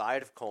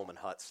 outside of Coleman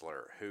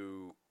Hutzler,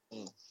 who,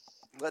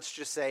 let's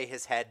just say,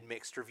 has had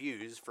mixed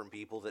reviews from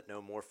people that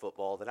know more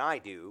football than I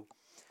do,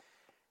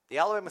 the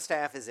Alabama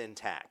staff is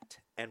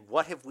intact. And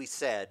what have we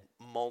said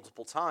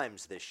multiple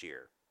times this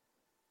year?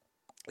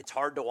 It's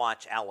hard to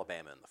watch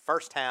Alabama in the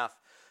first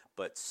half,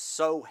 but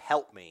so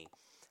help me,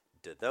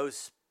 do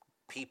those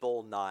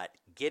people not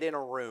get in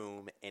a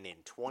room and in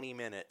 20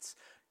 minutes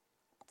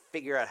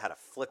figure out how to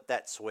flip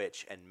that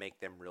switch and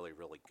make them really,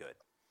 really good?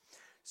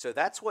 So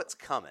that's what's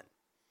coming.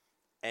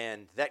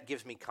 And that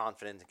gives me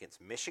confidence against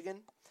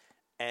Michigan.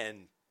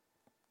 And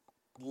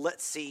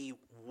let's see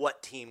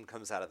what team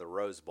comes out of the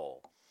Rose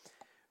Bowl.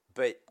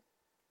 But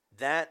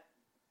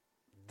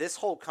this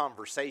whole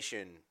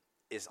conversation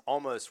is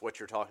almost what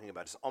you're talking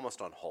about. It's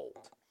almost on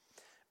hold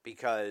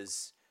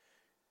because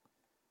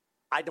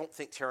I don't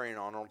think Terrion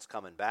Arnold's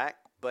coming back,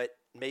 but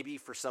maybe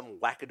for some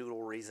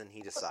wackadoodle reason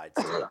he decides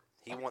to.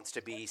 He wants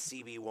to be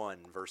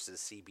CB1 versus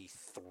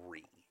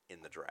CB3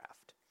 in the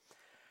draft.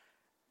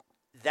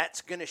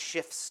 That's going to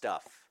shift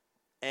stuff.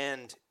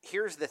 And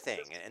here's the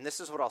thing, and this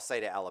is what I'll say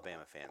to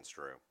Alabama fans,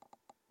 Drew.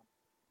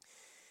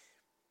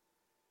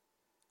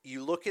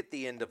 you look at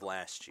the end of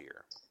last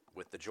year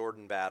with the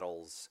Jordan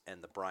Battles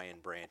and the Brian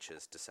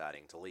Branches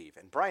deciding to leave.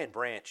 And Brian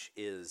Branch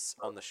is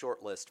on the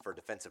short list for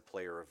Defensive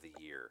Player of the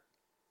Year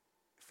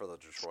for the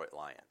Detroit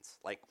Lions.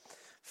 Like,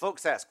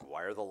 folks ask,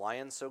 why are the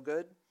Lions so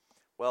good?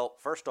 Well,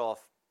 first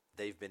off,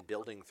 they've been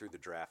building through the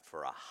draft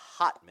for a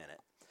hot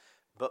minute.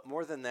 But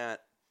more than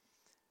that,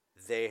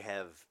 they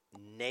have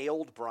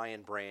nailed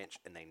Brian Branch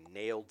and they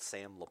nailed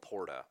Sam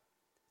Laporta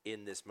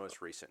in this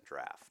most recent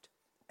draft.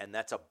 And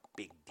that's a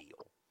big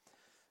deal.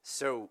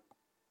 So,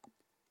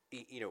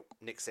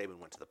 Nick Saban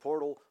went to the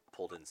portal,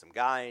 pulled in some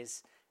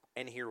guys,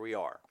 and here we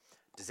are.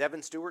 Does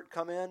Evan Stewart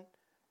come in?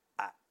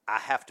 I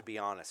have to be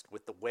honest.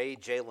 With the way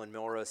Jalen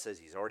Milroe says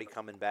he's already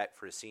coming back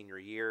for his senior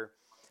year,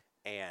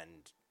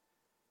 and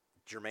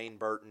Jermaine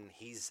Burton,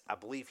 I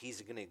believe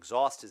he's going to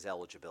exhaust his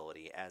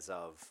eligibility as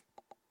of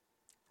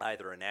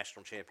either a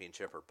national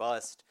championship or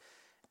bust.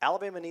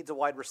 Alabama needs a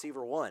wide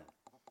receiver one.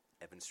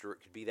 Evan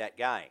Stewart could be that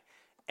guy.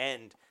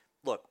 And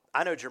look,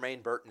 I know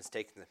Jermaine Burton's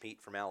taking the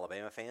heat from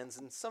Alabama fans,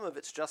 and some of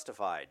it's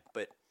justified,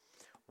 but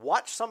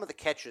watch some of the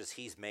catches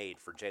he's made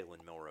for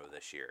Jalen Milroe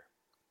this year.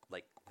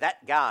 Like,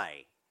 that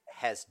guy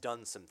has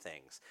done some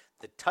things.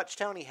 The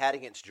touchdown he had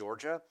against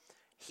Georgia,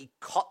 he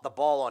caught the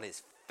ball on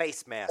his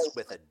face mask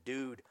with a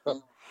dude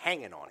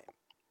hanging on him.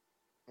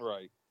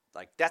 Right.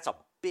 Like, that's a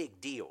big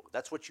deal.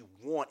 That's what you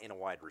want in a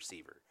wide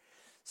receiver.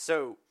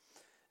 So,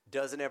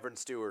 does an Evan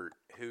Stewart,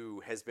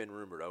 who has been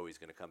rumored, he's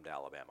going to come to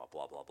Alabama,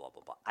 blah, blah, blah,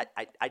 blah, blah.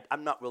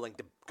 I'm not willing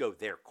to go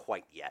there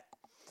quite yet.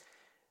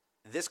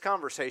 This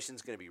conversation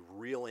is going to be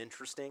real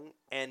interesting,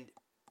 and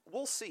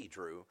we'll see,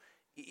 Drew.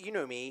 You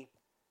know me.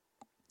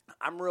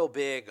 I'm real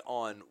big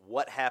on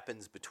what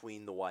happens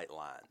between the white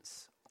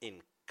lines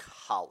in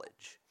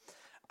college.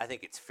 I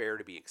think it's fair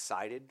to be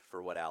excited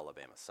for what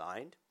Alabama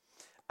signed.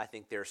 I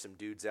think there are some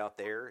dudes out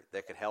there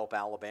that could help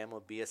Alabama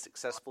be a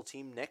successful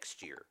team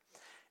next year.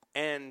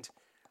 And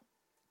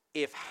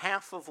if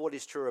half of what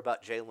is true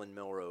about Jalen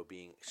Milroe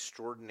being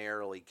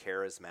extraordinarily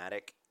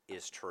charismatic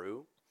is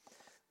true,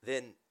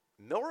 then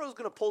Milroe's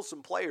going to pull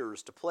some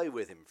players to play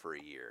with him for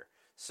a year.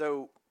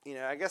 So,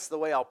 I guess the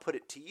way I'll put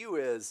it to you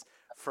is,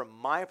 from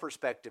my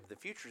perspective, the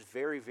future is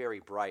very, very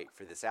bright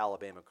for this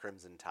Alabama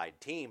Crimson Tide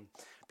team,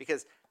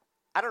 because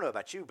I don't know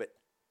about you, but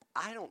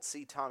I don't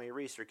see Tommy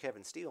Rees or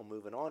Kevin Steele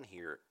moving on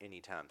here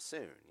anytime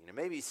soon.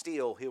 Maybe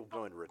Steele, he'll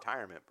go into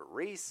retirement, but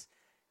Rees,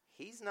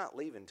 he's not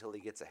leaving until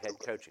he gets a head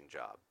coaching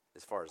job,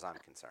 as far as I'm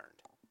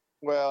concerned.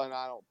 Well, and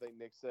I don't think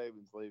Nick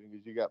Saban's leaving,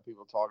 because you got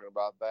people talking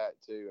about that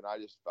too. And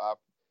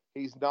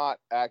he's not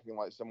acting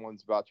like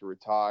someone's about to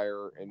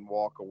retire and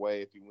walk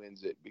away if he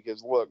wins it.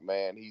 Because look,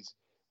 man, he's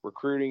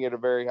recruiting at a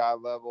very high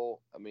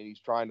level. I mean, he's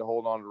trying to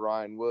hold on to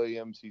Ryan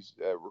Williams. He's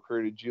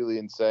recruited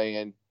Julian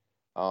Sayin.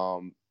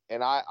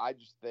 And I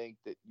just think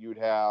that you would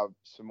have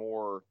some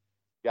more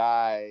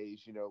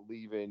guys,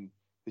 leaving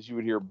that you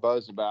would hear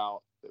buzz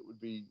about that would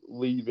be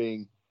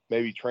leaving,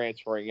 maybe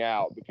transferring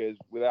out, because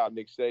without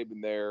Nick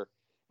Saban there,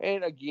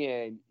 and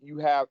again,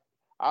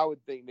 I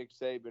would think Nick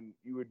Saban,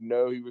 you would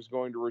know he was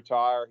going to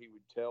retire. He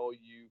would tell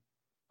you.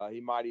 He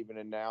might even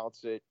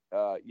announce it,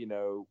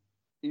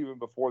 even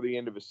before the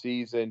end of a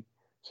season,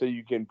 so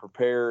you can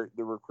prepare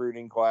the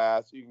recruiting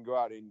class. You can go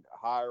out and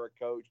hire a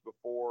coach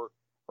before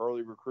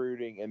early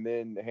recruiting and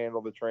then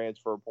handle the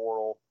transfer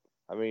portal.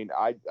 I mean,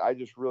 I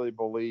just really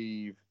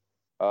believe,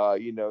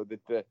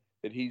 that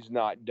he's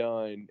not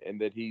done,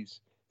 and that he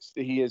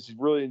has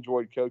really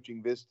enjoyed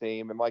coaching this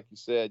team. And like you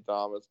said,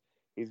 Thomas,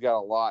 he's got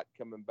a lot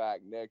coming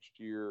back next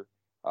year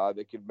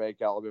that could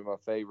make Alabama a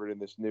favorite in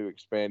this new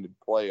expanded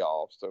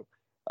playoff. So,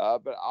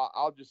 but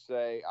I'll just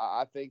say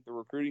I think the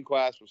recruiting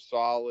class was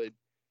solid.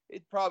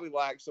 It probably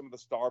lacked some of the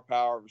star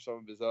power of some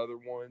of his other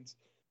ones.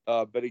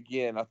 But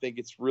again, I think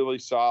it's really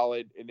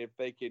solid. And if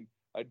they can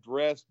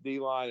address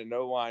D-line and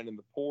O-line in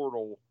the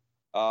portal,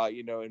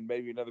 and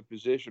maybe another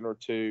position or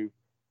two,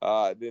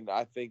 then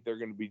I think they're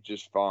going to be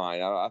just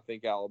fine. I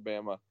think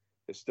Alabama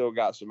has still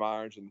got some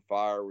irons in the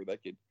fire where they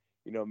could,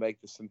 make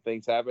some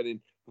things happen.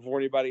 And before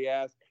anybody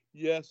asks,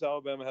 yes,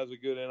 Alabama has a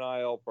good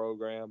NIL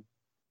program,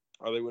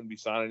 or they wouldn't be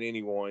signing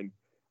anyone.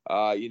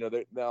 They're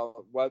going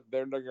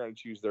to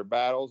choose their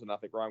battles, and I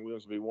think Ryan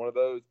Williams will be one of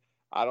those.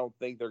 I don't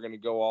think they're going to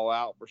go all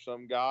out for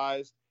some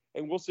guys,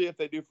 and we'll see if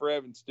they do for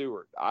Evan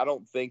Stewart. I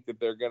don't think that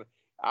they're going to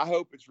 – I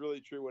hope it's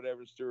really true what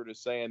Evan Stewart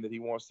is saying, that he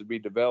wants to be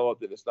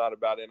developed, and it's not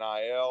about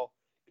NIL,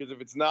 because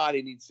if it's not,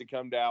 he needs to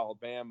come to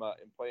Alabama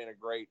and play in a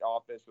great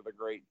offense with a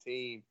great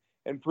team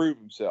and prove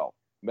himself.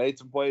 Made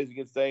some plays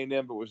against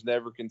A&M, but was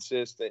never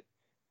consistent,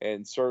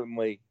 and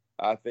certainly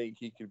I think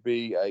he could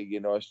be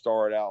a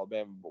star at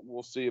Alabama. But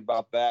we'll see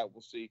about that.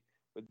 We'll see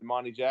with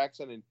Monty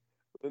Jackson. And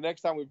the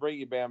next time we bring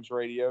you BAMS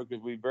Radio,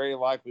 because we very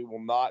likely will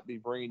not be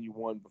bringing you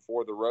one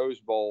before the Rose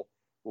Bowl,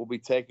 we'll be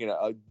taking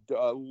a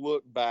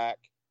look back,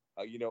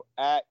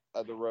 at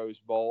the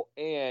Rose Bowl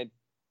and,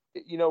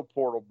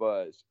 portal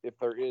buzz, if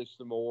there is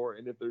some more,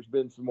 and if there's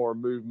been some more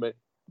movement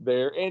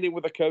there, and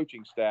with a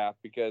coaching staff,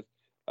 because,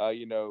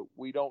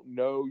 we don't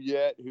know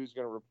yet who's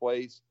going to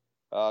replace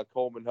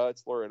Coleman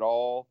Hutzler at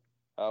all.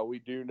 We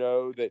do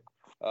know that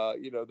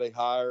They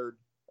hired,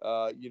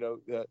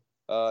 the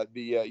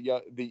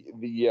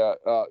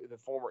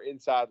former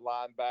inside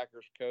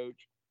linebackers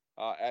coach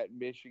at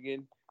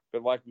Michigan.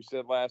 But like we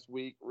said last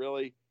week,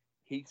 really,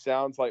 he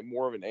sounds like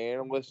more of an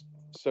analyst,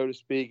 so to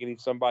speak, and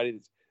he's somebody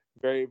that's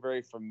very,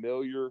 very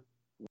familiar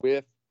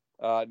with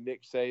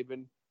Nick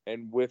Saban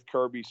and with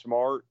Kirby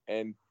Smart,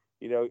 and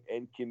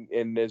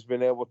and has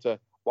been able to,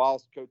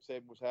 whilst Coach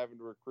Saban was having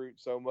to recruit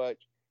so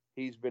much,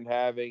 he's been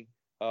having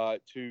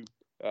to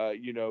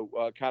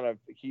kind of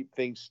keep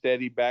things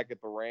steady back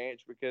at the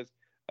ranch. Because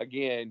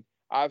again,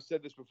 I've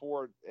said this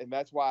before, and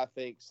that's why I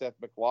think Seth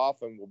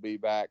McLaughlin will be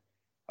back.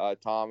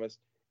 Thomas,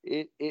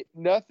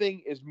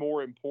 nothing is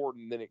more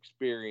important than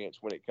experience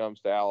when it comes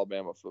to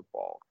Alabama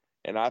football.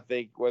 And I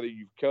think whether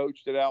you've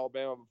coached at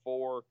Alabama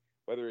before,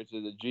 whether it's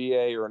as a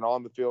GA or an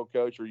on-the-field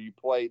coach, or you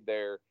played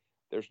there,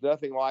 there's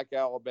nothing like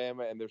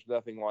Alabama, and there's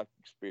nothing like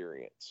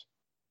experience.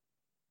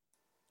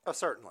 Oh,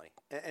 certainly.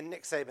 And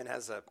Nick Saban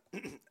has a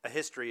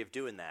history of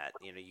doing that.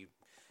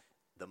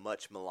 The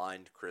much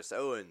maligned Chris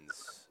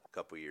Owens a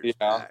couple years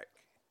back.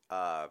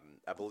 I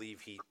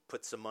believe he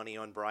put some money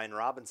on Brian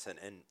Robinson.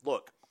 And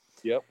look,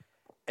 yep.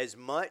 As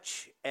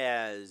much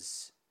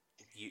as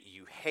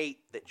you hate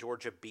that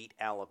Georgia beat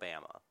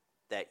Alabama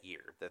that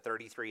year, the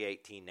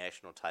 33-18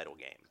 national title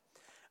game,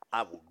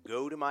 I will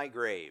go to my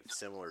grave,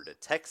 similar to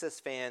Texas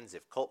fans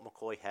if Colt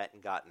McCoy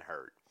hadn't gotten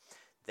hurt,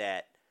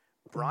 that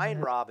Brian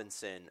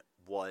Robinson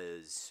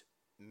was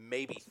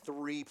maybe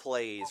 3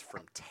 plays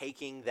from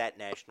taking that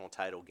national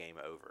title game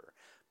over.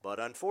 But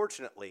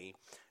unfortunately,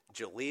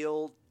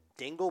 Jaleel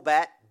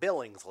Dinglebat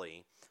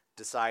Billingsley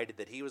decided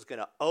that he was going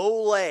to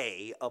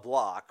olay a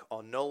block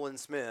on Nolan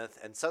Smith,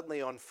 and suddenly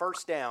on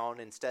first down,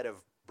 instead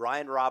of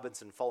Brian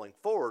Robinson falling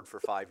forward for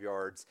 5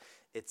 yards,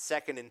 it's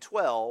 2nd and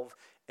 12,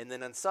 and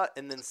then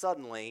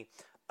suddenly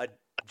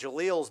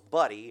Jaleel's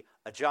buddy,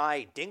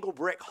 Ajay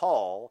Dinglebrick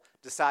Hall,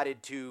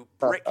 decided to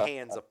brick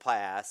hands a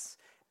pass,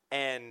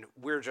 and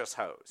we're just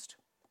hosed.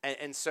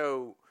 And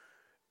so,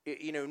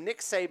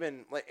 Nick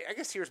Saban, I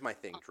guess here's my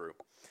thing, Drew.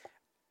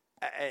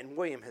 And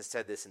William has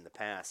said this in the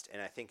past,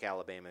 and I think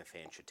Alabama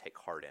fans should take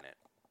heart in it.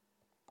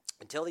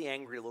 Until the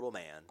angry little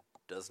man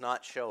does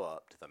not show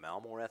up to the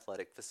Malmore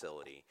Athletic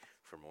Facility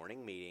for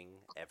morning meeting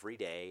every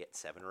day at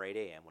 7 or 8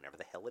 a.m., whenever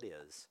the hell it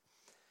is,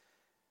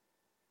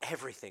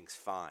 everything's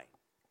fine.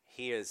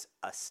 He is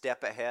a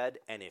step ahead,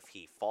 and if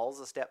he falls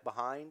a step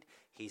behind,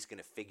 he's going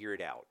to figure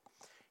it out.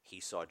 He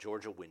saw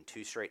Georgia win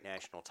 2 straight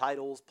national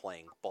titles,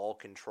 playing ball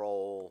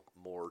control,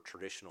 more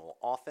traditional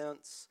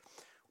offense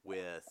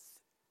with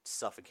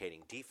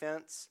suffocating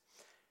defense.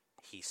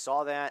 He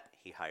saw that.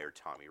 He hired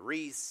Tommy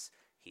Rees.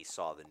 He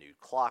saw the new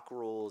clock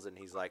rules, and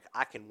he's like,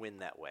 I can win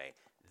that way.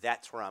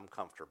 That's where I'm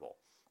comfortable.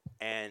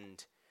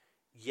 And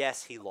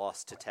yes, he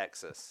lost to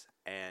Texas,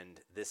 and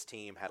this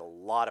team had a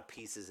lot of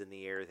pieces in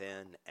the air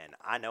then, and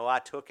I know I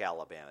took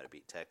Alabama to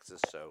beat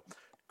Texas, so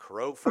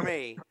crow for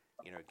me.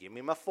 Give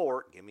me my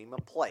fork, give me my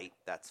plate,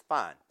 that's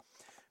fine.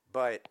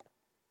 But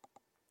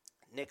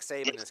Nick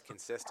Saban has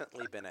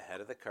consistently been ahead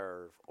of the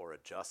curve or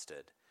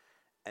adjusted.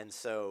 And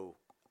so,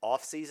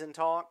 off-season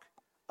talk,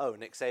 oh,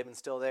 Nick Saban's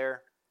still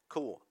there?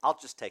 Cool. I'll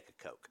just take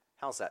a Coke.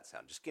 How's that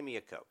sound? Just give me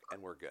a Coke,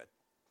 and we're good.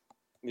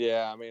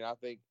 Yeah, I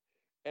think,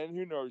 and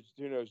who knows,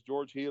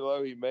 George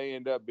Hilo, he may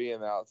end up being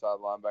the outside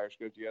linebacker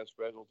coach. He has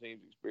special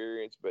teams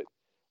experience, but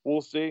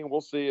we'll see.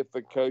 We'll see if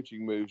the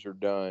coaching moves are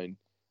done.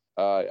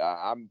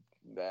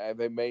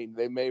 They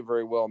may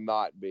very well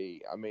not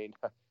be.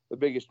 The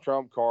biggest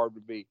trump card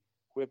would be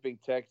whipping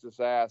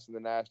Texas ass in the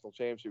national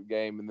championship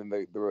game, and then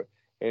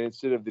and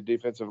instead of the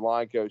defensive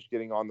line coach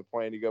getting on the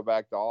plane to go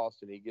back to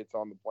Austin, he gets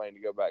on the plane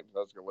to go back to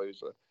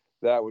Tuscaloosa.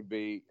 That would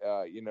be,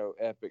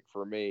 epic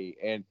for me.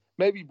 And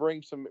maybe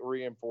bring some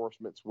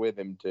reinforcements with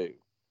him too.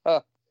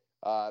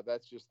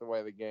 That's just the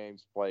way the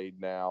game's played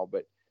now.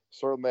 But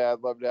certainly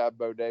I'd love to have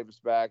Bo Davis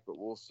back, but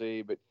we'll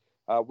see. But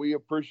we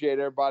appreciate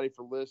everybody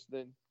for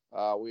listening.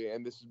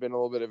 And this has been a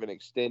little bit of an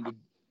extended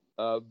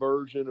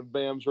version of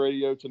BAMS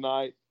Radio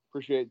tonight.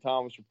 Appreciate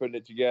Thomas for putting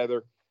it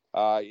together.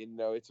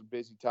 It's a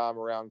busy time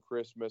around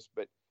Christmas,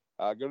 but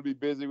going to be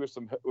busy with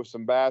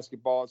some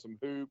basketball and some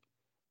hoop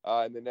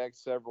in the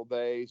next several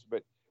days.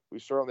 But we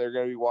certainly are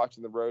going to be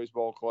watching the Rose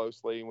Bowl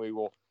closely, and we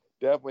will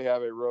definitely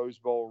have a Rose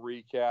Bowl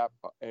recap.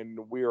 And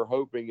we are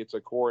hoping it's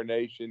a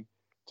coronation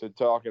to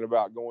talking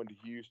about going to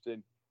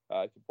Houston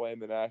to play in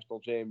the national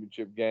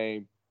championship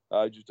game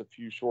just a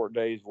few short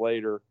days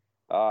later,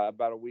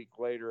 about a week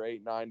later,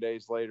 8-9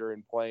 days later,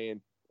 and playing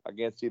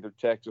against either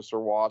Texas or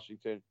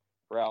Washington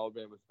for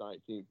Alabama's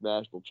 19th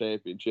national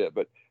championship.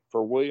 But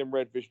for William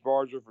Redfish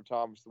Barger, for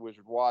Thomas the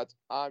Wizard Watts,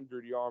 I'm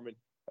Drew DeArmond.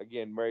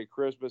 Again, Merry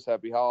Christmas,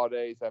 Happy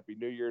Holidays, Happy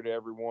New Year to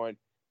everyone,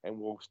 and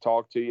we'll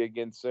talk to you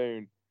again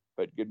soon.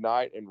 But good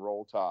night and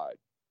roll Tide.